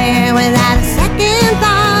somewhere without a second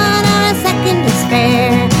thought or a second to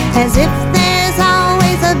spare, as if there's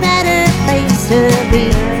always a better place to be.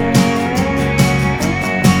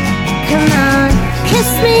 Come on, kiss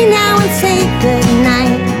me now and say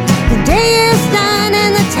goodnight. The day is done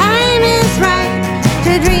and the time is right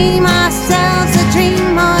to dream ourselves a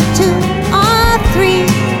dream or two or three.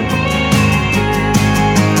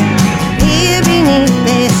 Here beneath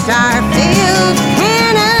this star-filled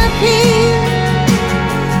canopy,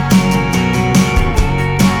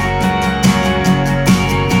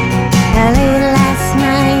 late last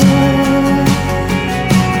night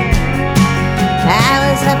I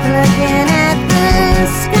was up looking at the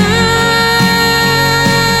sky.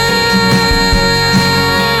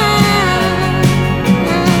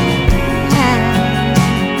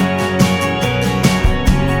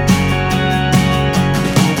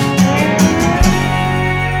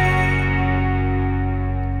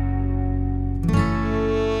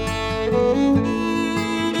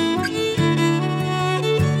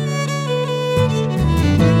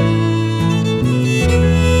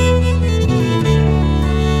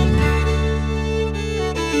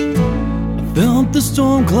 Felt the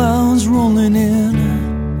storm clouds rolling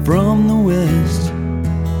in from the west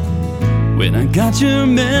when I got your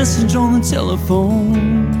message on the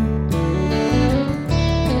telephone.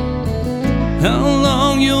 How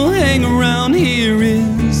long you'll hang around here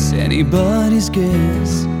is anybody's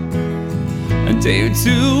guess. A day or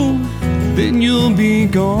two, then you'll be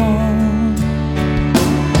gone.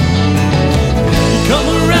 Come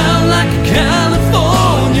around like a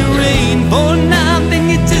California rain for a night, then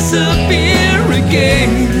you disappear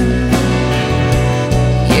again.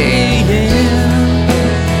 Yeah, yeah.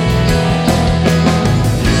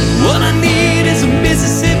 What I need is a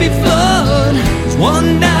Mississippi flood. It's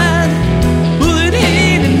one night, well it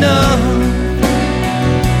ain't enough.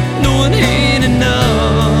 No, it ain't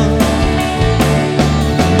enough.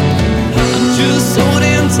 I'm just so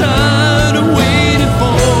damn tired of waiting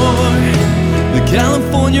for the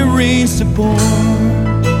California rains to pour.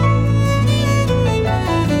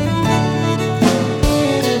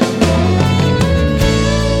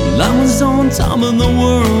 time in the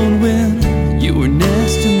world when you were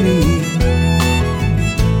next to me.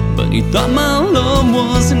 But you thought my love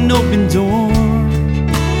was an open door.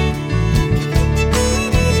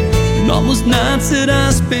 And all those nights that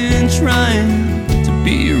I spent trying to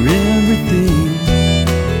be your everything,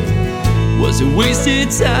 was it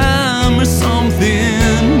wasted time or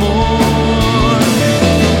something more?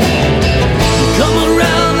 Come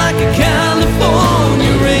around like a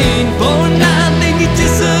California rain for a night, then you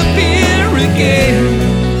disappear again.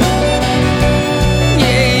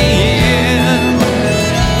 Yeah.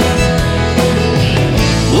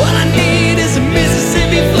 What I need is a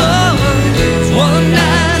Mississippi flood. It's one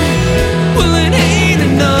night, well it ain't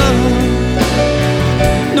enough.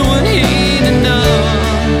 No, it ain't enough.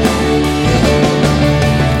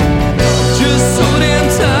 Just so damn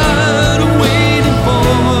tired of waiting for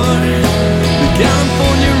the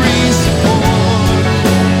California rain support.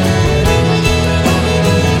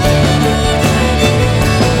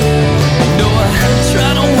 No, I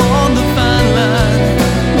try to walk the fine line,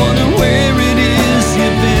 wonder where it is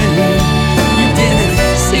you've been. You didn't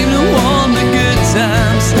seem to want the good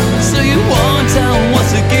times, so you want out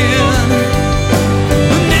once again.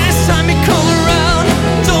 But next time you come around,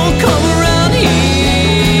 don't come around here.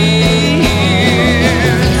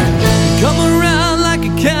 Come around like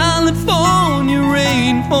a California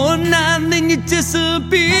rain for a night, then you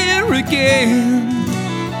disappear again.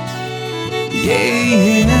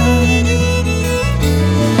 Yeah.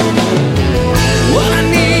 What I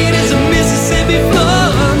need is a Mississippi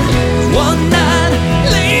flood. One night,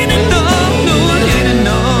 ain't enough. No, it ain't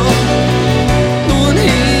enough. No, it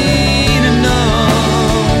ain't enough.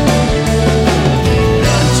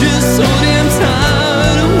 I'm just so damn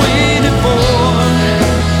tired of waiting for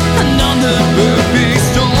another perfect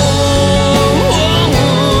storm.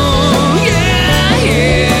 Yeah,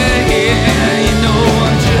 yeah, yeah. You know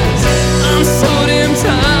I'm so damn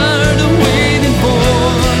tired of waiting for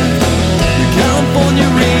the California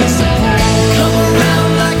rain support. Come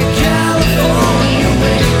around like a California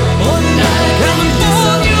rain all night.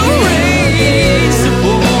 California rain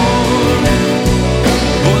support.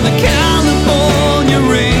 For the California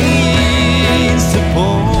rain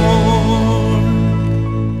support.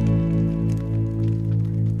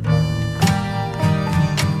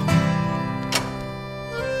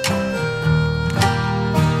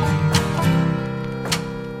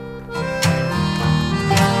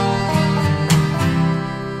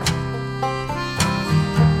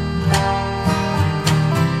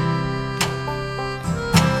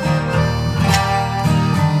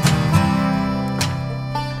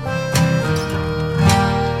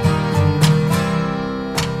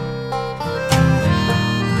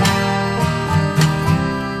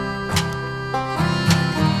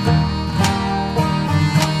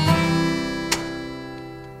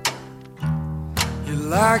 You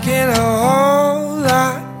like it a whole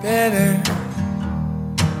lot better,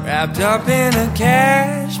 wrapped up in a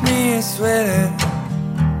cashmere sweater.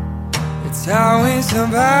 It's how we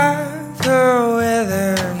survive the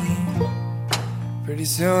weather. Pretty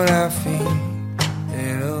soon I feel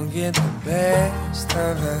it'll get the best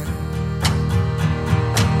of us.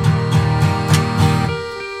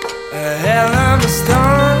 A hell of a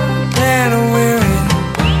storm and a weary,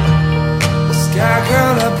 the sky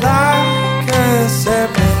curled up like a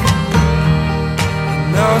serpent. Your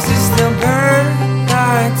nose is still burned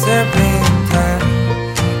like turpentine.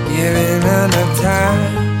 Giving enough time,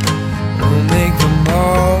 we'll make the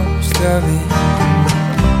most of it.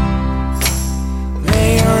 Lay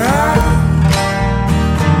your eyes,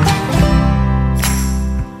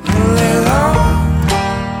 lay low.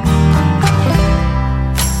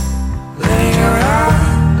 Lay your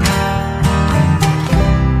eyes,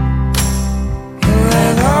 lay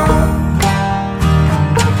low.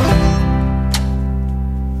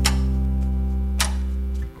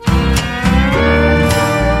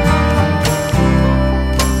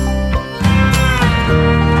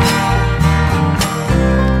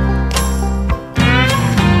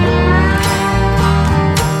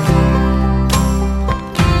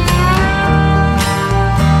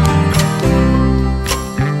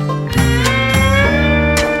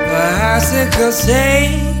 Bicycles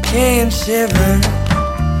shake and shiver,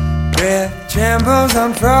 breath trembles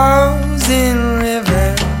on frozen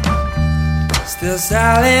river. Still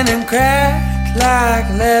silent and cracked like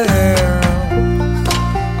leather,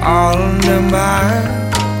 all under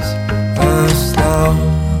miles of snow.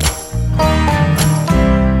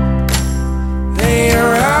 Lay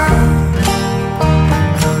your eyes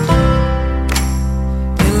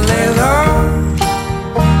and lay low.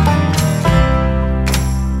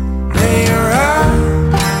 Lay your eyes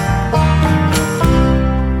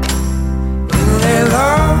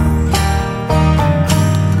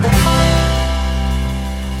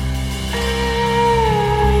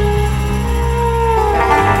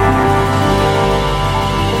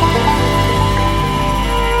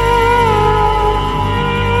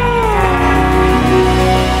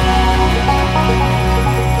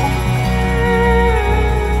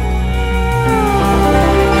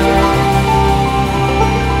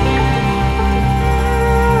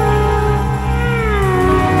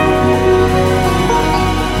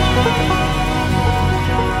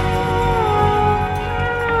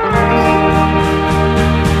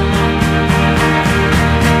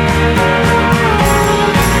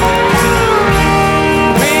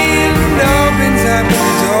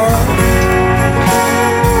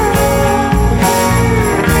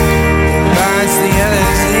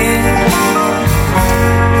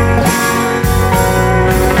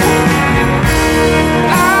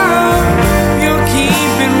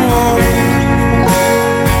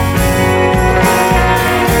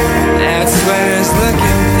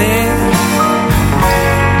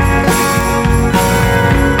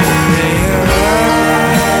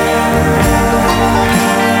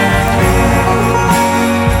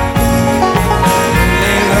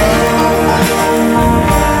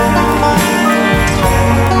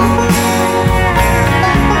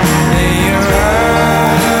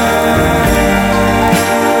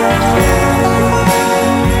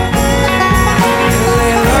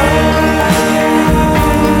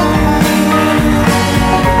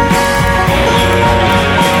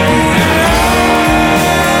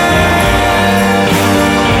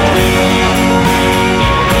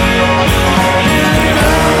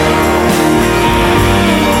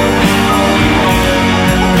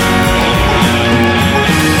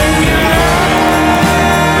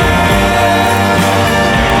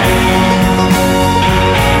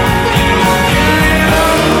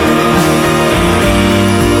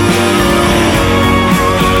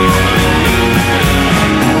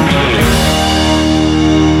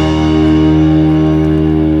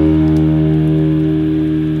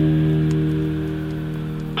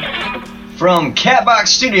Catbox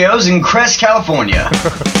Studios in Crest, California. I'm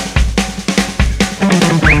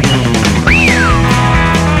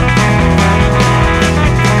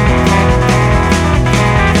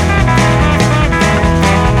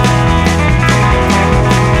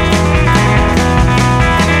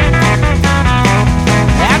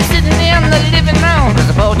sitting in the living room 'cause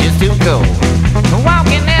the porch is too cold.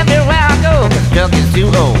 Walking everywhere I go 'cause the truck is too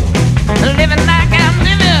old. Living like I'm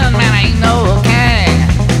living, man, I ain't no king.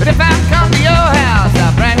 But if I come to your house,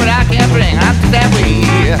 I'll bring what I can bring. I'm just that way.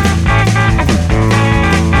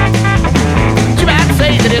 You might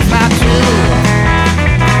say that it's not true,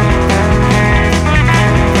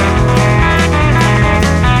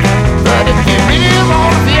 but if you really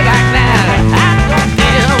wanna feel like that, I don't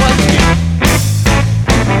care what you do.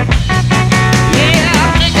 Yeah,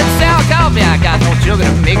 I'm drinking sour coffee, I got no sugar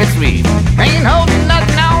to make it sweet. Ain't holding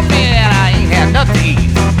nothing on me, and I ain't had nothing to eat.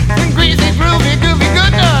 Greasy, groovy, goofy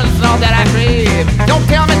goodness, all that I crave. Don't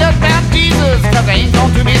tell me nothing about Jesus, 'cause I ain't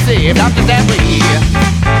going to be saved. I'm just that way.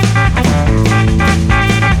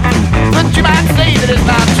 But you might say that it's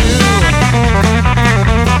not true,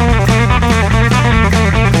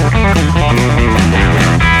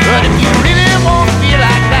 but if you really want to feel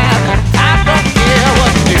like that, I don't care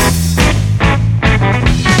what you do.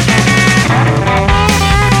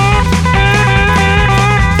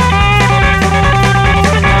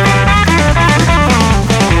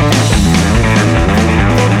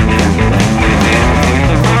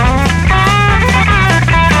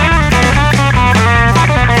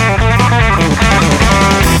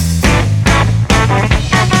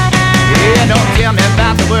 Don't tell me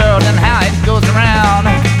about the world and how it goes around,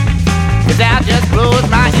 'cause that just blows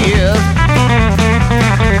my ears.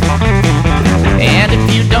 And if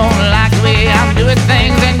you don't like the way I'm doing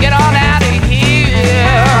things, then get on out of here.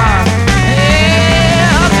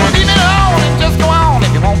 Yeah, so leave it alone and just go on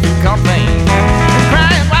if you want to complain.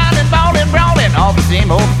 Crying, whining, bawling, brawling, all the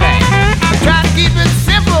same old thing. Try to keep it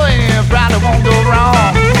simple and it probably won't go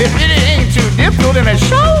wrong. It really ain't too difficult and it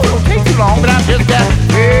sure won't take too long, but I'm just that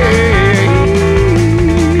way.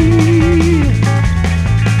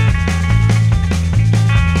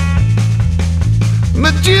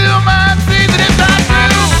 But you might say that it's not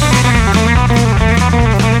true,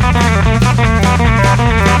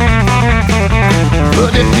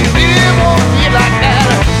 but if you really want to feel like that,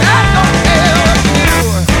 I don't care what you do.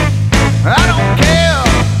 I don't care.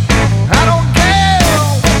 I don't care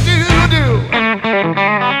what you do.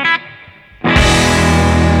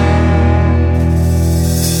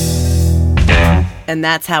 And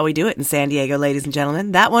that's how we do it in San Diego, ladies and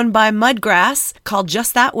gentlemen. That one by Mudgrass, called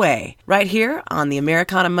Just That Way, right here on the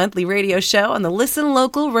Americana Monthly Radio Show on the Listen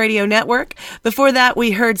Local Radio Network. Before that,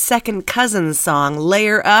 we heard Second Cousin's song,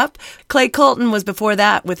 Layer Up. Clay Colton was before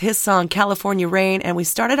that with his song, California Rain. And we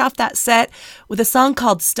started off that set with a song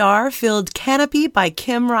called Star-Filled Canopy by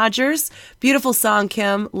Kim Rogers. Beautiful song,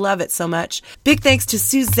 Kim. Love it so much. Big thanks to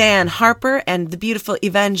Suzanne Harper and the beautiful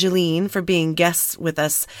Evangeline for being guests with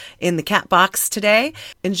us in the Catbox today.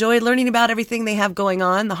 Enjoyed learning about everything they have going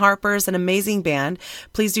on. The Harpers, an amazing band.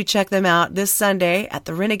 Please do check them out this Sunday at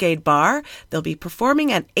the Renegade Bar. They'll be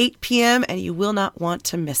performing at 8 p.m. and you will not want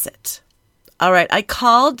to miss it. All right, I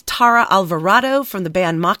called Tara Alvarado from the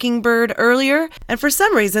band Mockingbird earlier, and for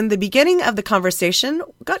some reason, the beginning of the conversation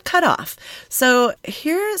got cut off. So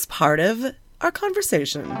here's part of our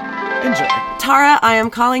conversation. Enjoy. Tara, I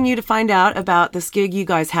am calling you to find out about this gig you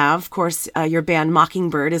guys have. Of course, your band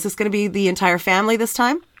Mockingbird. Is this going to be the entire family this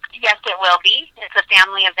time? Yes, it will be. It's a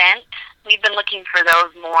family event. We've been looking for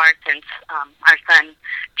those more since our son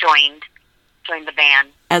joined the band.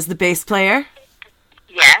 As the bass player?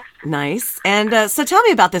 Yes. Nice. And so tell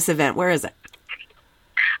me about this event. Where is it?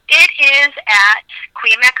 It is at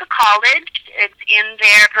Cuyamaca College. It's in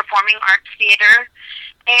their Performing Arts Theater.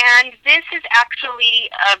 And this is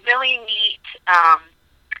actually a really neat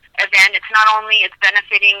event. It's not only, it's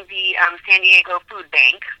benefiting the San Diego Food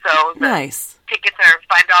Bank. So the nice. Tickets are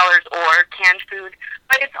 $5 or canned food.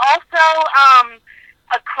 But it's also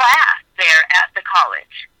a class there at the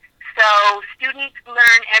college. So students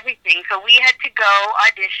learn everything. So we had to go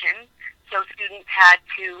audition. So students had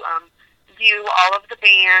to view all of the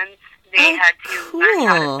bands. They had to learn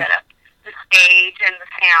how to set up the stage and the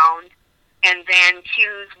sound, and then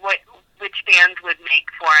choose which bands would make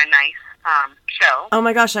for a nice show. Oh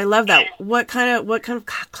my gosh, I love that. And what kind of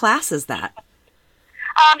class is that?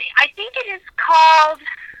 I think it is called.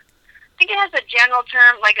 I think it has a general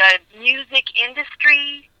term, like a music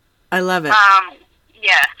industry. I love it.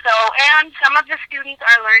 Yeah. So, and some of the students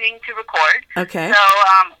are learning to record. Okay. So,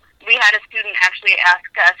 we had a student actually ask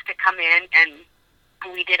us to come in and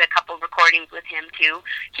We did a couple recordings with him, too.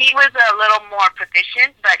 He was a little more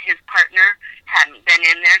proficient, but his partner hadn't been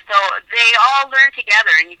in there. So they all learn together,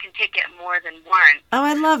 and you can take it more than one. Oh,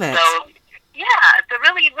 I love it. So, yeah, it's a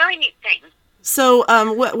really, really neat thing. So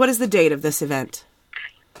what is the date of this event?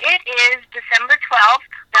 It is December 12th.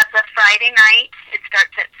 That's a Friday night. It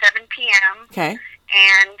starts at 7 p.m. Okay.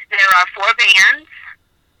 And there are 4 bands.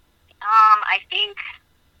 I think,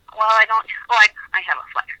 I have a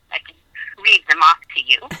flyer. I can read them off to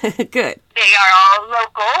you. Good. They are all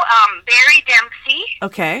local. Barry Dempsey.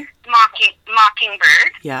 Okay.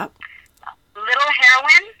 Mockingbird. Yeah. Little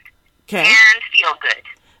Heroine. Okay. And Feel Good.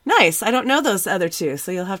 Nice. I don't know those other two,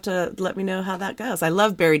 so you'll have to let me know how that goes. I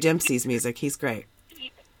love Barry Dempsey's music. He's great.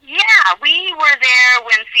 Yeah, we were there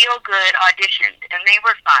when Feel Good auditioned, and they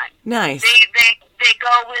were fun. Nice. They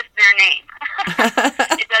go with their name.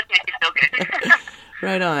 It does make you feel good.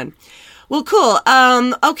 Right on. Well, cool.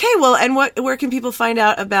 Okay, well, and where can people find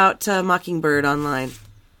out about Mockingbird online?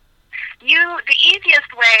 The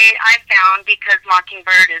easiest way I've found, because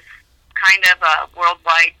Mockingbird is kind of a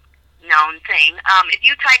worldwide known thing, if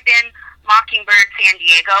you type in Mockingbird San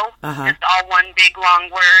Diego, just all one big long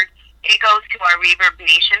word, it goes to our Reverb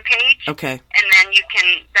Nation page. Okay. And then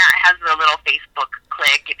that has the little Facebook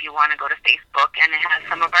click if you want to go to Facebook, and it has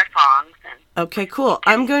some of our songs. Okay, cool.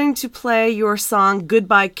 I'm going to play your song,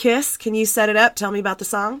 Goodbye Kiss. Can you set it up? Tell me about the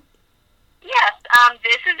song. Yes,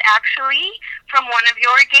 this is actually from one of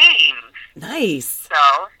your games. Nice.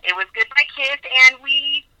 So, it was Goodbye Kiss, and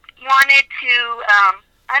we wanted to,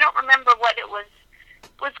 I don't remember what it was. It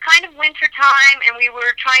was kind of winter time, and we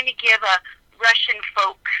were trying to give a Russian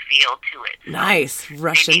folk feel to it. Nice.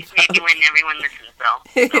 Russian folk. Maybe when everyone listens,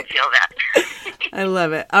 they'll feel that. I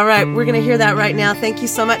love it. All right, we're going to hear that right now. Thank you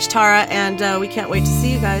so much, Tara, and we can't wait to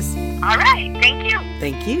see you guys. All right, thank you.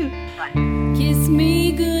 Thank you. Bye. Kiss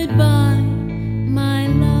me goodbye, my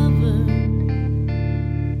lover,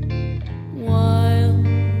 while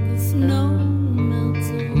the snow melts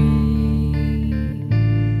away.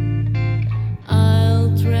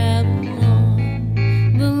 I'll travel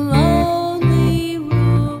on the lonely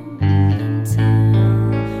road until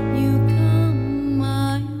you come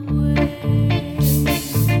my way.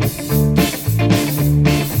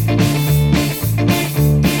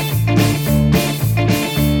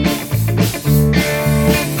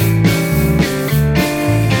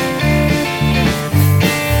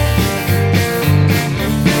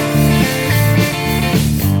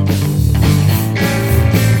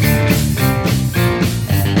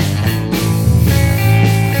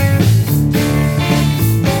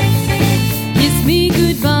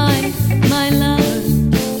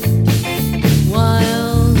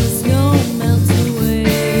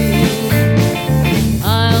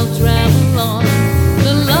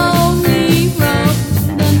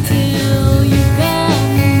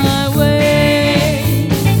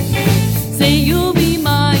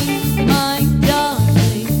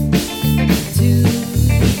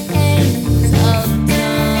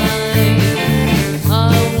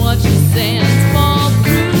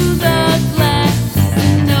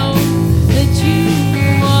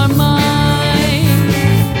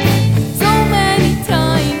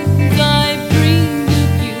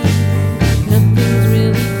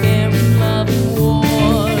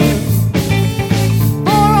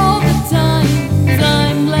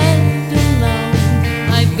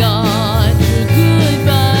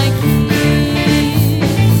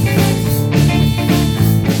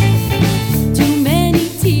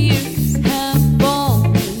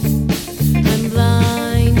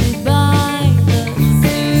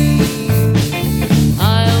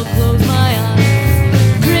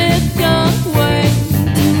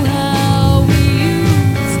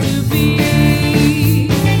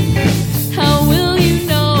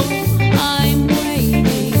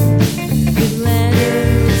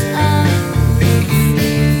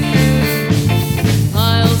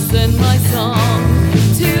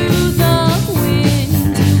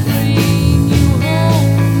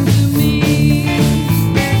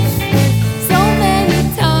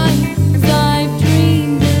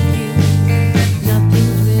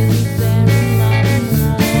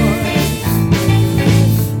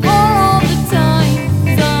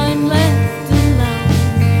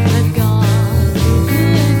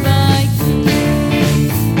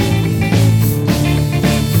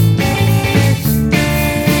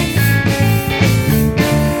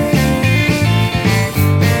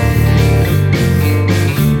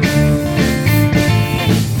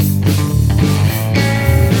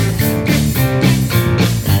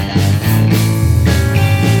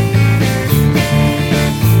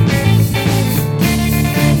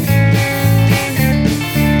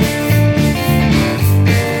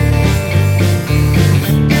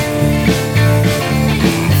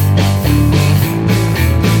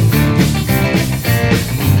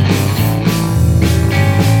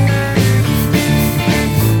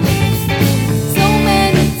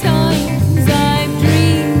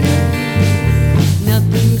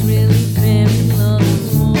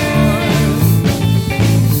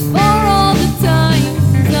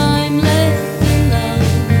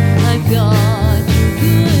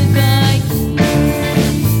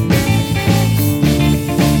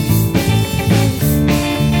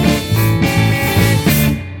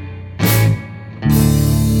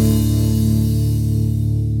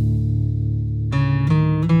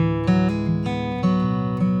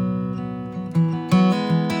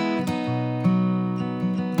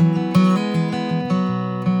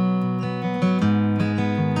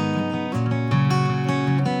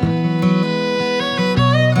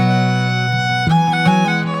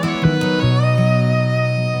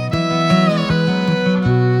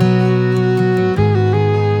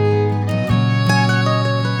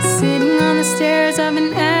 of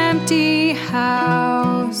an empty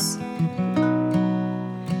house,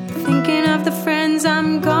 thinking of the friends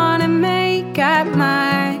I'm gonna make at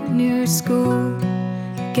my new school.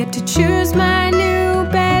 Get to choose my new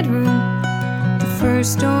bedroom, the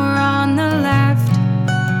first door on the left.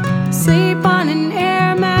 Sleep on an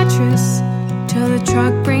air mattress till the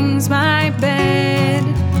truck brings my bed.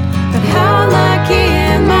 But how lucky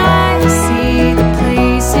am I to see the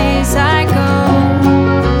places I go?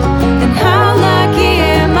 And how lucky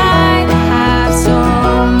am I to have so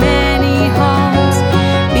many homes?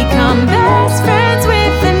 Become best friends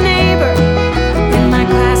with the neighbor and my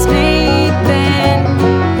classmate Ben.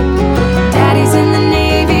 Daddy's in the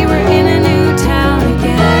Navy, we're in a new town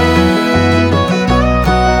again.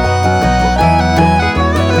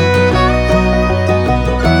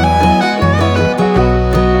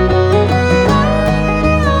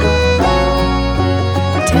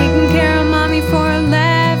 Taking care of mommy for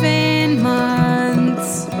 11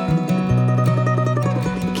 months,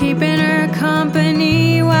 keeping her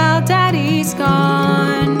company while daddy's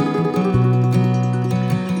gone.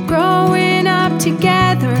 Growing up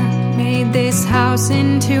together made this house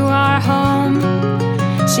into our home.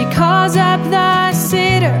 She calls up the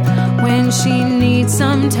sitter when she needs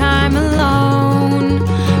some time alone.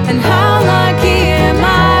 And how lucky am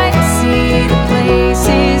I to see the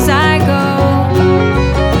places I go?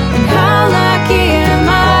 And how lucky am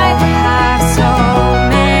I to have so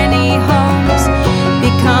many homes?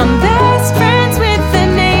 Become best friends with the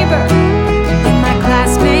neighbor and my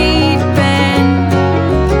classmate Ben.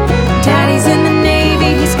 Daddy's in the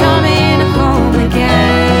Navy, he's coming home again.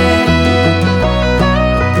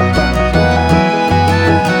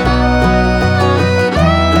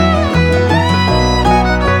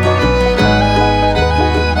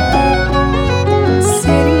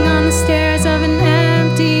 Sitting on the stairs of an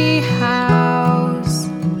empty house,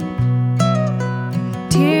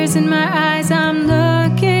 tears in my eyes, I'm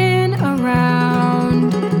looking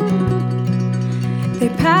around. They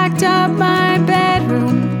packed up my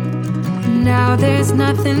bedroom, and now there's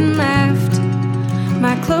nothing left.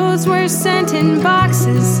 My clothes were sent in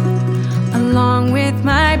boxes along with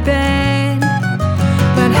my bed.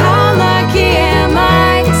 But how lucky am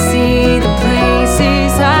I to see the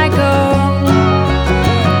places I go?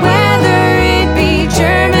 Whether it be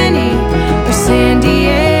Germany or San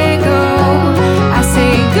Diego, I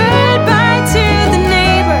say goodbye to the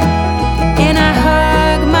neighbor and I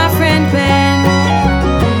hug my friend Ben.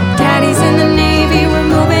 Daddy's in the Navy, we're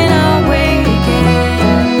moving away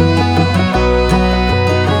again.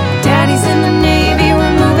 Daddy's in the Navy,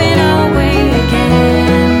 we're moving away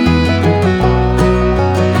again.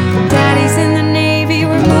 Daddy's in the Navy,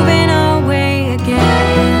 we're moving away again.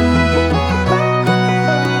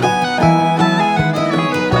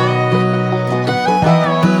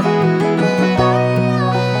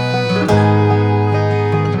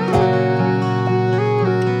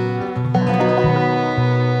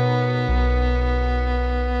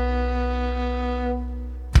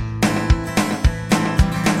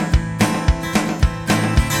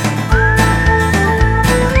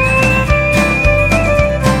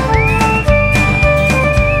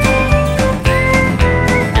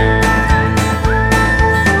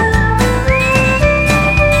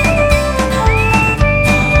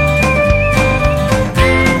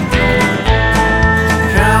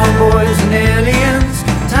 Cowboys and aliens,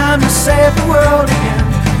 time to save the world again.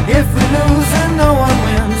 If we lose and no one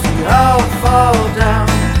wins, we all fall down.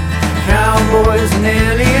 Cowboys and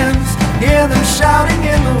aliens, hear them shouting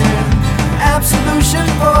in the wind. Absolution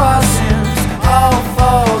for our sins, all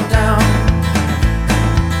fall down.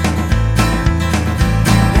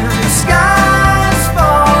 And the sky's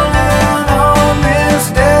falling on this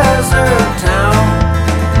desert town.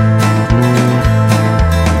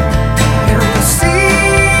 And the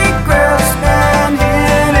secret's been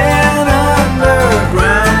hidden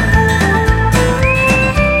underground.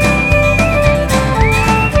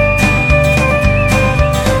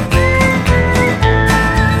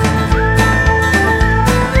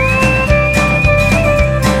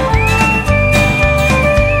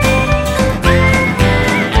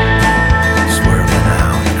 Swirling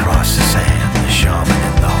out across the sand, the shaman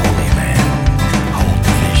and the holy man hold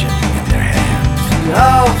the vision in their hands. We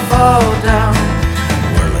all fall down.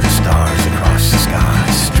 Whirling stars across the sky,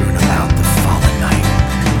 strewn about the fallen night.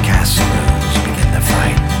 Castle runes begin to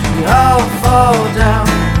fight. We all fall down.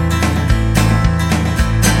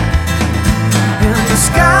 And the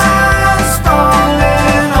sky's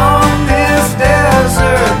falling on this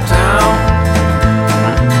desert town.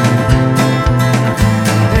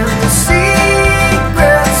 And the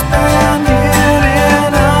secret's been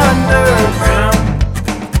hidden underground.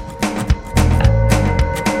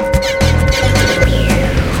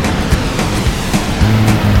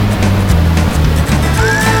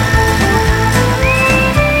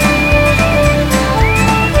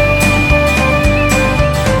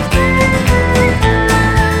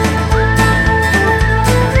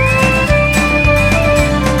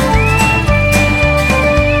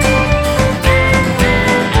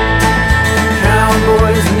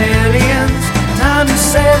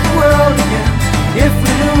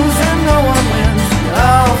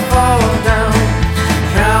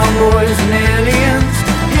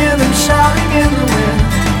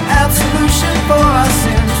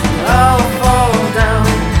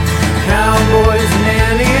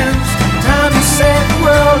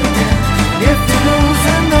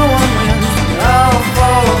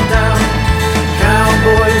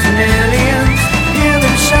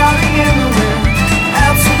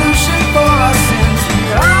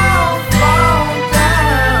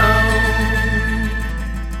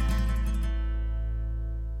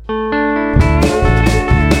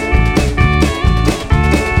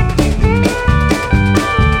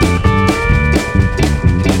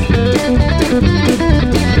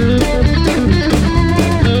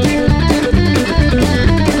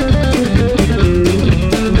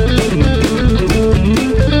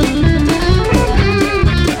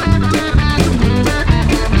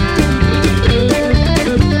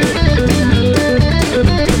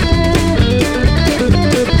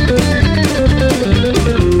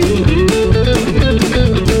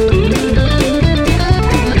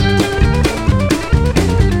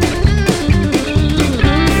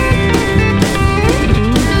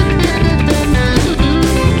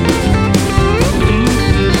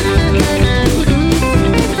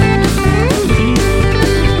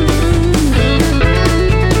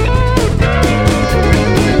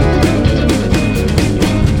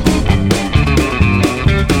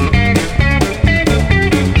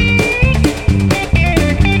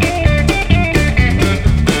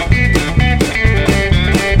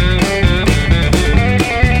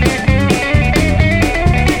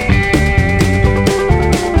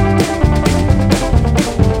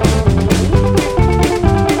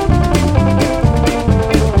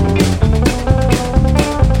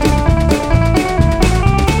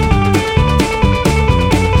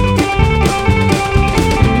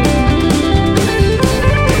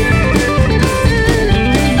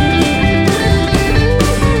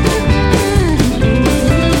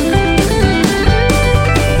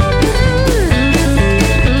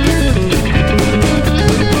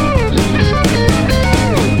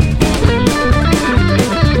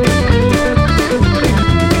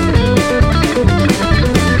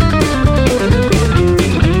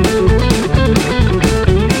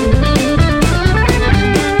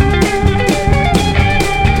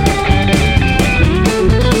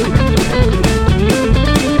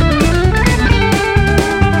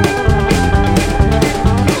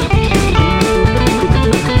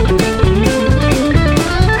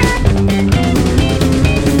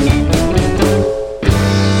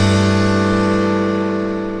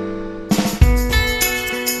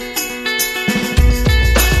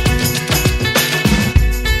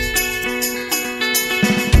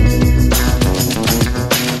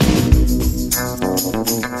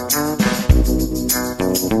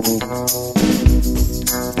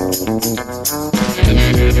 He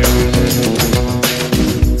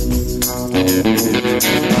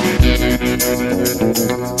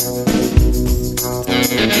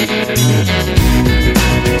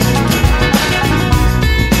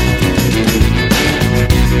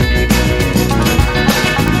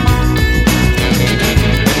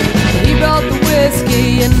brought the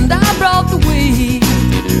whiskey and I brought the weed.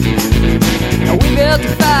 Now we built a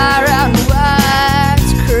fire out in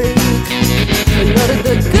White's Creek. He loaded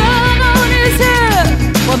the gun on his hip,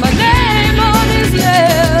 with my name on his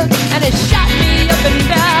lip, and he shot me up and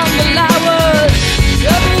down till I was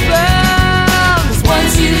double bound. 'Cause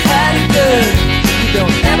once you've had it good, you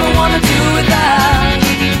don't ever wanna do without.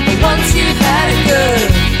 But once you've had it good,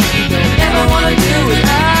 you don't ever wanna do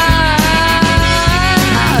without.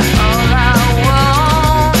 All I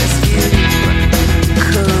want is you,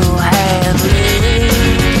 cool hand blue.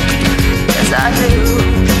 Yes, I do.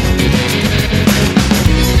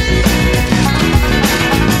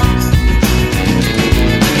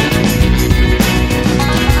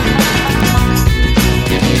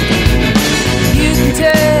 You can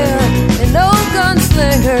tell an old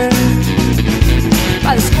gunslinger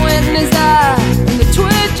by the squint in his eye and the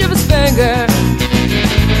twitch of his finger.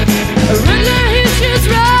 A riddler he shoots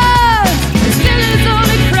right, and still his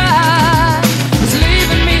only cry is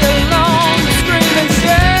leaving me alone to scream and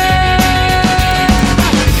shout.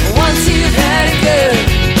 Once you've had it good,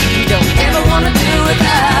 you don't ever wanna do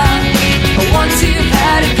without. Once you've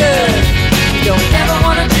had it good, you don't ever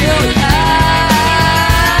wanna do without.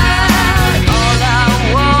 All I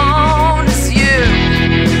want is you,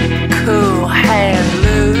 cool hand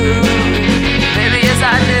blue. Baby, yes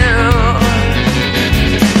I do.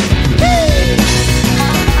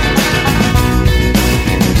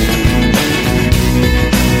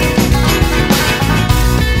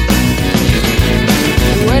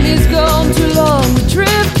 When he's gone too long, we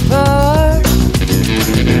drift apart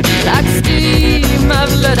like steam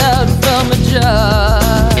I've let out from a jar.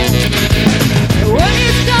 When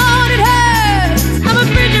he's gone, it hurts. I'm a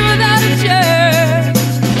preacher without a church.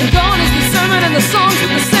 And gone is the sermon and the songs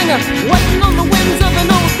with the singer, waiting on the wings of an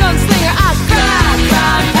old gunslinger. I cry,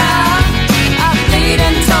 cry, cry. I bleed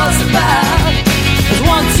and toss about. 'Cause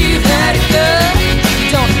once you've had it good, you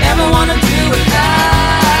don't ever wanna do without.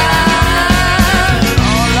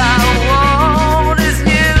 All I want is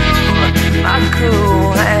you, my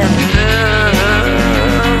cool hand blue.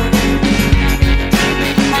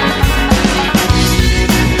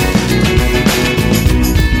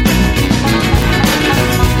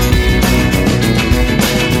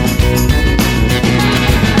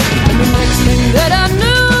 And the next thing that I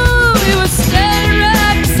knew, he was standing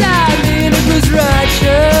right beside me, and it was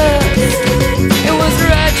righteous. It was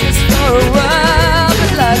righteous for a while,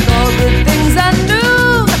 but like all the things I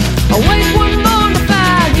knew, I wait one more to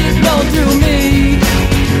find he'd blown through me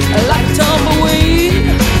like tumbleweed.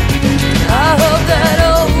 I hope that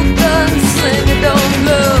old gunslinger don't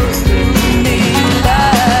blow through me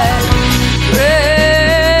like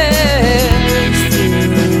rays through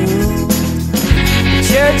the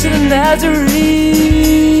Church of the Nazarene.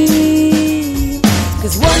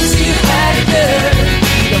 'Cause once you've had it good,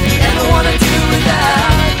 you don't ever wanna do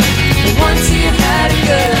without. But once you've had it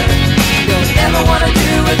good, you don't ever wanna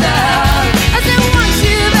do without. I said once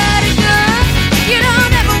you've had it good, you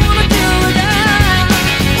don't ever wanna do without.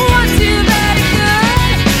 Once you've had it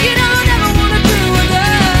good, you don't ever wanna do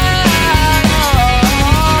without.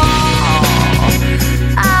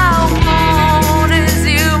 All I want is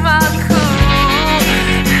you, my cool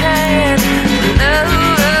hand blue.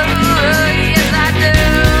 Yes, I do.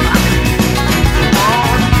 I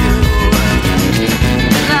want you.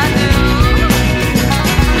 Yes, I do.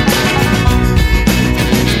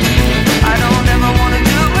 I don't ever wanna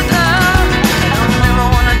do without. I don't ever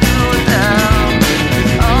wanna do without.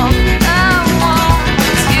 All I want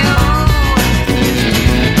is you,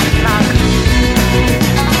 my cool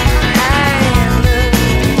hand blue.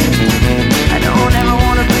 I don't ever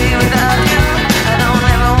wanna be without you. I don't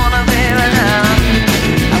ever wanna be without.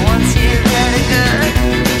 I want you very good.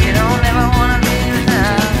 You don't ever wanna be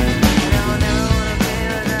without. You don't ever wanna be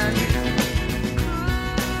without you.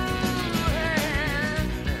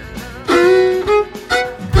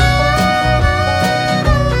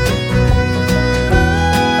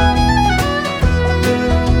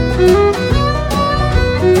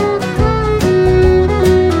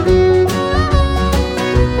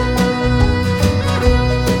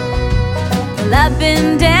 Well, I've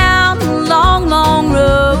been down the long, long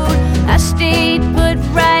road. I stayed put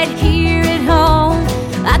right here at home.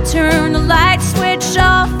 I turned the light switch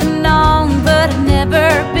off and on, but I've never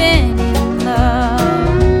been in love.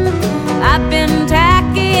 I've been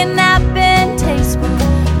tacky and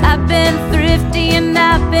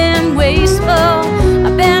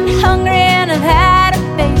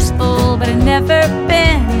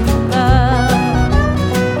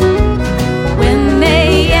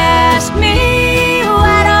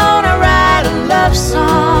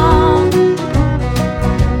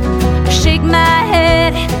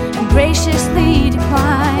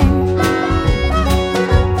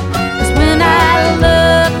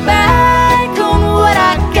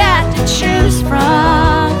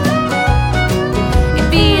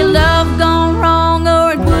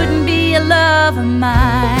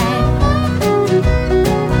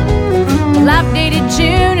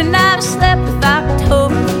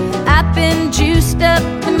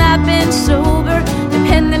been sober,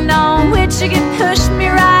 depending on which you get pushed me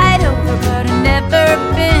right over, but I've never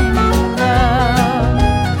been in love.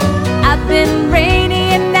 I've been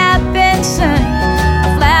rainy and I've been sunny.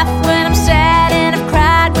 I've laughed when I'm sad and I've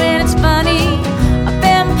cried when it's funny. I've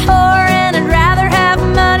been poor and I'd rather have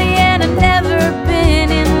money, and I've never been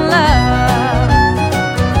in love.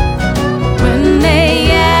 When they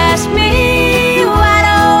ask me why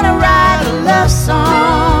don't I write a love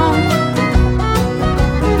song,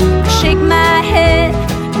 I shake my head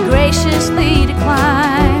and graciously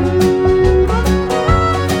decline.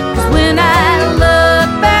 'Cause when I look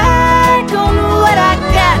back on what I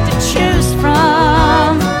got to choose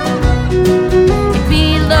from, it'd be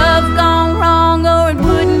love gone wrong, or it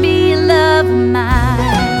wouldn't be love of mine.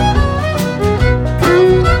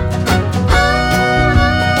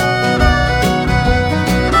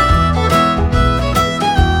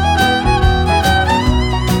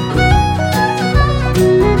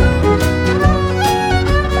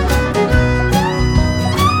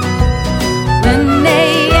 When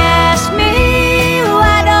they ask me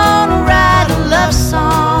why don't I write a love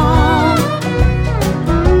song,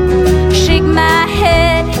 I shake my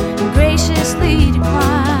head and graciously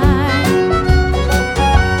decline.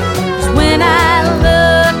 'Cause when I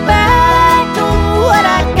look back on what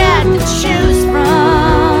I got to choose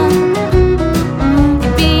from,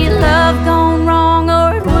 it'd be love gone wrong, or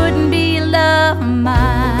it wouldn't be love of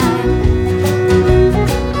mine.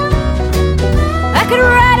 I could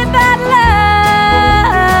write about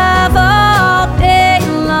love all day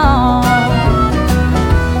long.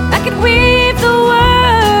 I could weave the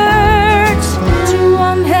words to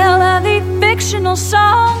one hell of a fictional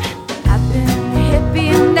song. I've been a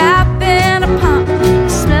hippie and I've been a punk. I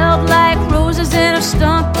smelled like roses and I've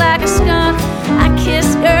stunk like a skunk. I kiss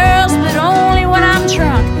girls, but only when I'm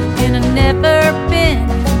drunk, and I've never been in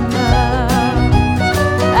love.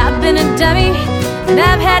 I've been a dummy and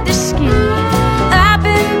I've had to skinny. I've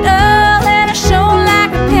been dull and I shone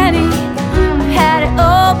like a penny. I've had it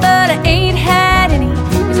all, but I ain't had any,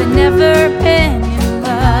 'cause I've never been in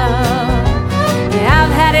love. Yeah,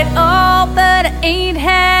 I've had it all, but I ain't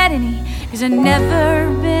had any, 'cause I've never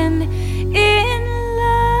been in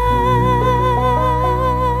love.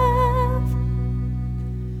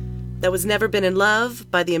 That was Never Been in Love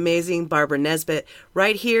by the amazing Barbara Nesbitt,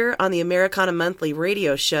 right here on the Americana Monthly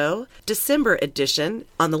radio show, December edition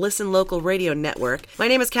on the Listen Local Radio Network. My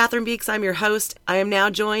name is Catherine Beeks. I'm your host. I am now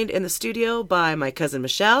joined in the studio by my cousin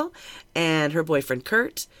Michelle and her boyfriend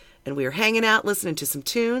Kurt, and we are hanging out listening to some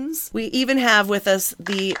tunes. We even have with us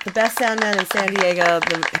the best sound man in San Diego,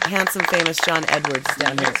 the handsome, famous John Edwards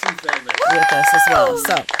down here with us as well.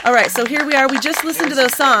 So, all right, so here we are. We just listened to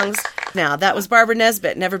those songs. Now, that was Barbara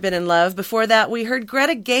Nesbitt, Never Been in Love. Before that, we heard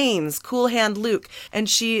Greta Gaines, Cool Hand Luke, and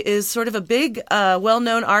she is sort of a big,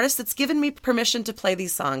 well-known artist that's given me permission to play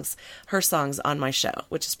these songs, her songs, on my show,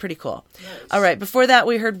 which is pretty cool. Nice. All right, before that,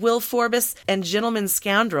 we heard Will Forbes and Gentleman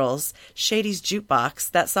Scoundrels, Shady's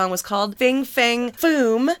Jukebox. That song was called Fing Fang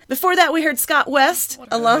Foom. Before that, we heard Scott West,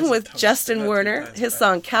 along with Justin Werner, his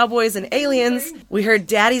song Cowboys and Aliens. We heard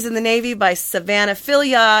Daddy's in the Navy by Savannah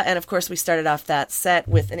Philia, and of course, we started off that set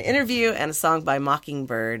with an interview and a song by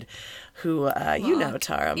Mockingbird, who you know,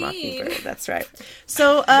 Tara, Mockingbird. That's right.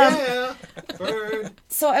 So,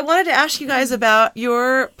 so I wanted to ask you guys about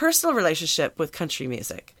your personal relationship with country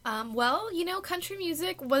music. Well, you know, country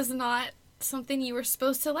music was not something you were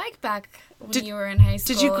supposed to like back when you were in high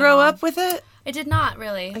school. Did you grow up with it? I did not,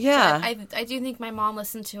 really. Yeah. But I do think my mom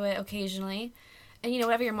listened to it occasionally. And, you know,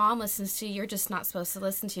 whatever your mom listens to, you're just not supposed to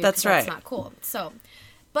listen to. That's right. That's not cool. So,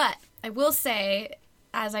 but I will say,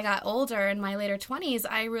 as I got older in my later 20s,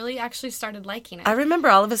 I really actually started liking it. I remember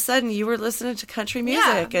all of a sudden you were listening to country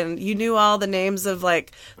music and you knew all the names of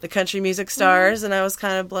like the country music stars, and I was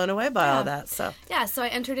kind of blown away by all that. So so I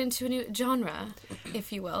entered into a new genre,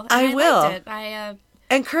 if you will. And I will. liked it.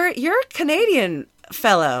 And Kurt, you're a Canadian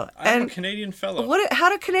fellow. I'm a Canadian fellow. How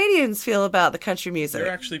do Canadians feel about the country music?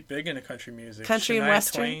 They're actually big into country music. Country Shania and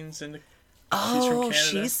Western? Twain's into, Oh,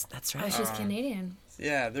 she's from Canada. that's right. Oh, she's Canadian.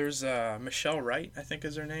 Yeah, there's Michelle Wright, I think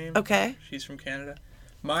is her name. Okay. She's from Canada.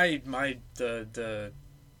 The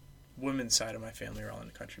women's side of my family are all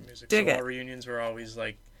into country music. Dig so it. Our reunions were always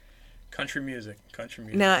like country music.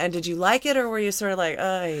 Now, and did you like it, or were you sort of like,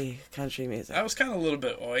 oh, country music? I was kind of a little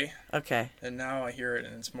bit oi. Okay. And now I hear it,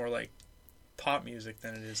 and it's more like pop music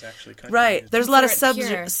than it is actually country Right. music. There's a lot of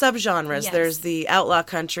subgenres. Yes. There's the outlaw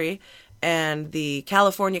country and the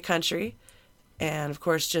California country, and of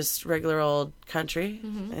course just regular old country.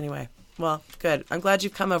 Mm-hmm. Anyway. Well, good. I'm glad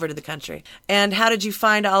you've come over to the country. And how did you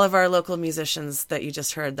find all of our local musicians that you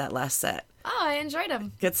just heard that last set? Oh, I enjoyed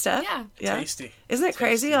them. Good stuff? Yeah. Tasty. Isn't it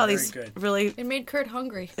crazy? All these really It made Kurt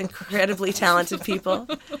hungry. incredibly talented people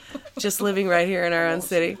just living right here in our own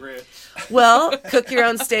city. Well, Cook Your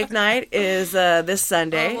Own Steak Night is this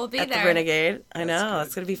Sunday we'll be at there. the Renegade. I know.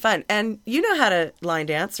 It's going to be fun. And you know how to line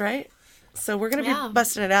dance, right? So we're going to be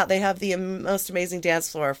busting it out. They have the most amazing dance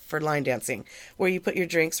floor for line dancing where you put your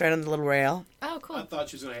drinks right on the little rail. Oh, cool. I thought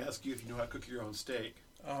she was going to ask you if you know how to cook your own steak.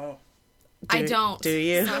 Oh. I don't. Do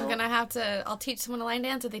you? So I'm going to have to... I'll teach someone to line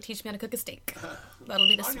dance if they teach me how to cook a steak. That'll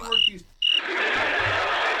be the swap.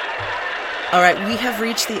 All right, we have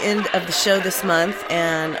reached the end of the show this month,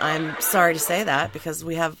 and I'm sorry to say that because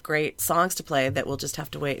we have great songs to play that we'll just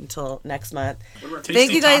have to wait until next month.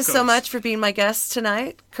 Thank you guys so much for being my guests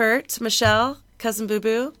tonight. Kurt, Michelle, Cousin Boo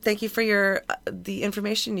Boo, thank you for the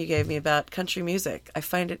information you gave me about country music. I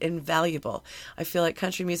find it invaluable. I feel like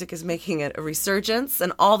country music is making it a resurgence,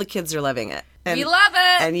 and all the kids are loving it. And, we love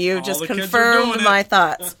it! And you just confirmed my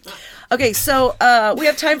thoughts. Okay, so we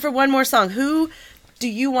have time for one more song. Who do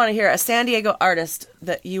you want to hear? A San Diego artist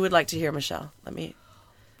that you would like to hear, Michelle?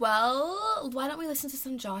 Well, why don't we listen to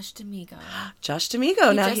some Josh D'Amigo? Josh D'Amigo.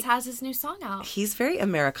 He now just has his new song out. He's very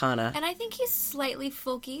Americana. And I think he's slightly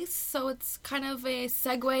folky, so it's kind of a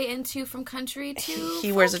segue into from country to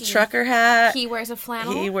He wears a trucker hat. He wears a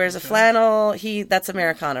flannel. That's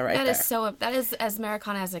Americana right there. That is as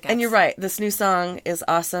Americana as it gets. And you're right. This new song is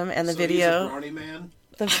awesome, and the video. He's a brawny man?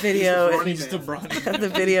 The video,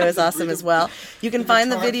 the video is awesome as well. You can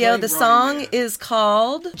find the video. The song is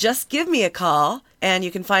called "Just Give Me a Call," and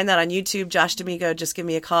you can find that on YouTube. Josh D'Amigo, "Just Give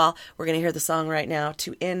Me a Call." We're going to hear the song right now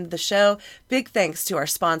to end the show. Big thanks to our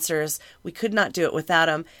sponsors. We could not do it without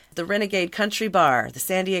them. The Renegade Country Bar, the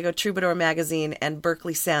San Diego Troubadour Magazine, and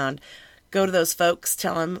Berkeley Sound. Go to those folks.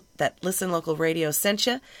 Tell them that Listen Local Radio sent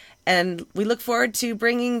you. And we look forward to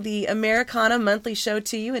bringing the Americana monthly show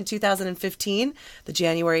to you in 2015. The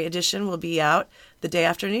January edition will be out the day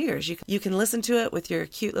after New Year's. You can listen to it with your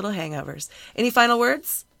cute little hangovers. Any final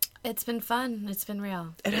words? It's been fun. It's been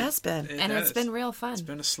real. It has been. It's been real fun. It's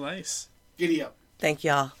been a slice. Giddy up. Thank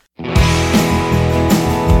y'all.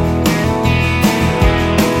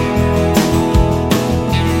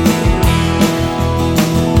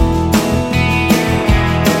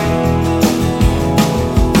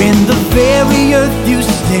 When the very earth you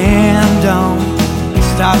stand on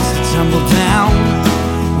starts to tumble down,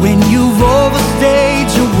 when you've overstayed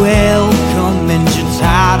your welcome and you're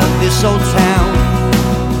tired of this old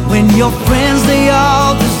town, when your friends they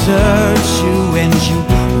all desert you and you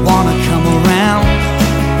wanna come around,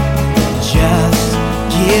 just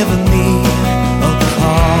give me a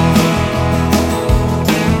call.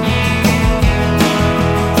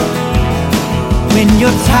 When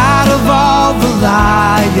you're tired of all the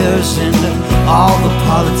liars and all the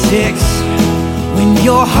politics, when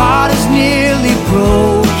your heart is nearly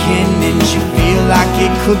broken and you feel like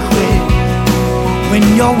it could quit, when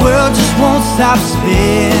your world just won't stop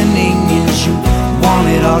spinning and you want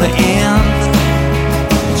it all to end,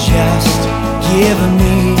 just give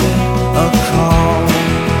me a call.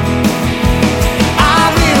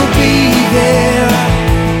 I will be there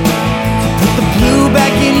to put the blue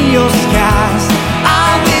back in your skies.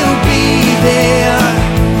 There,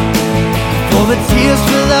 for the tears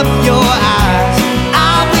fill up your eyes.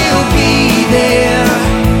 I will be there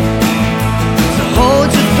to hold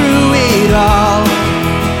you through it all.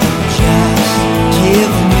 Just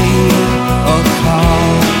give me a call.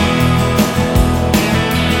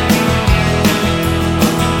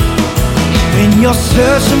 When you're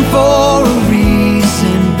searching for a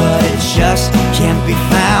reason but it just can't be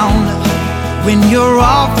found, when you're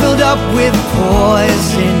all filled up with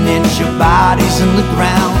poison and your body's in the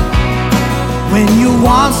ground, when you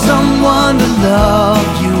want someone to love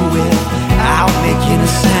you without making a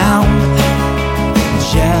sound,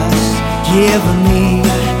 just give me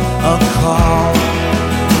a call.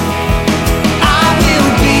 I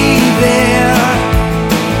will be there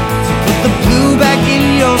to put the blue back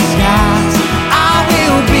in your skies. I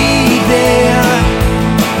will be there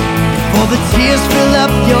before the tears fill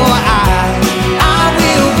up your eyes.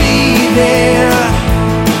 Will be there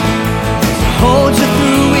to hold you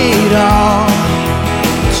through it all.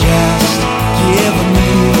 Just give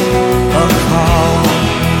me a call.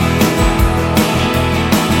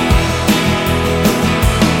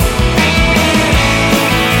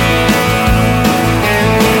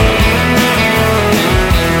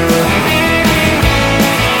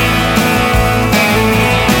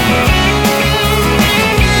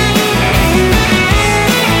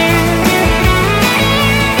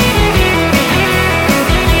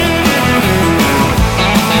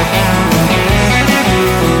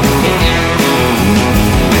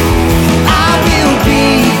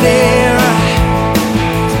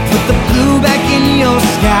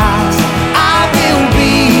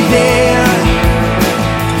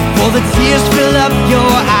 the tears fill up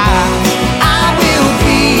your eyes, I will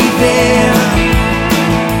be there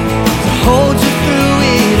to hold you through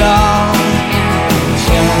it all.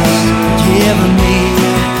 Just give me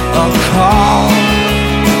a call.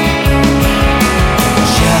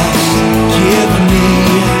 Just give me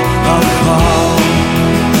a call.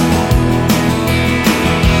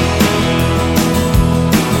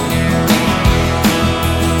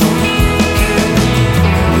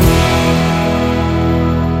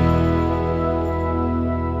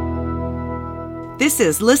 This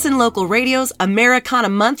is Listen Local Radio's Americana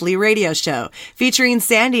Monthly radio show, featuring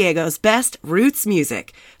San Diego's best roots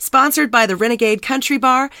music. Sponsored by the Renegade Country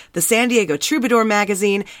Bar, the San Diego Troubadour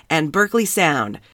Magazine, and Berkeley Sound.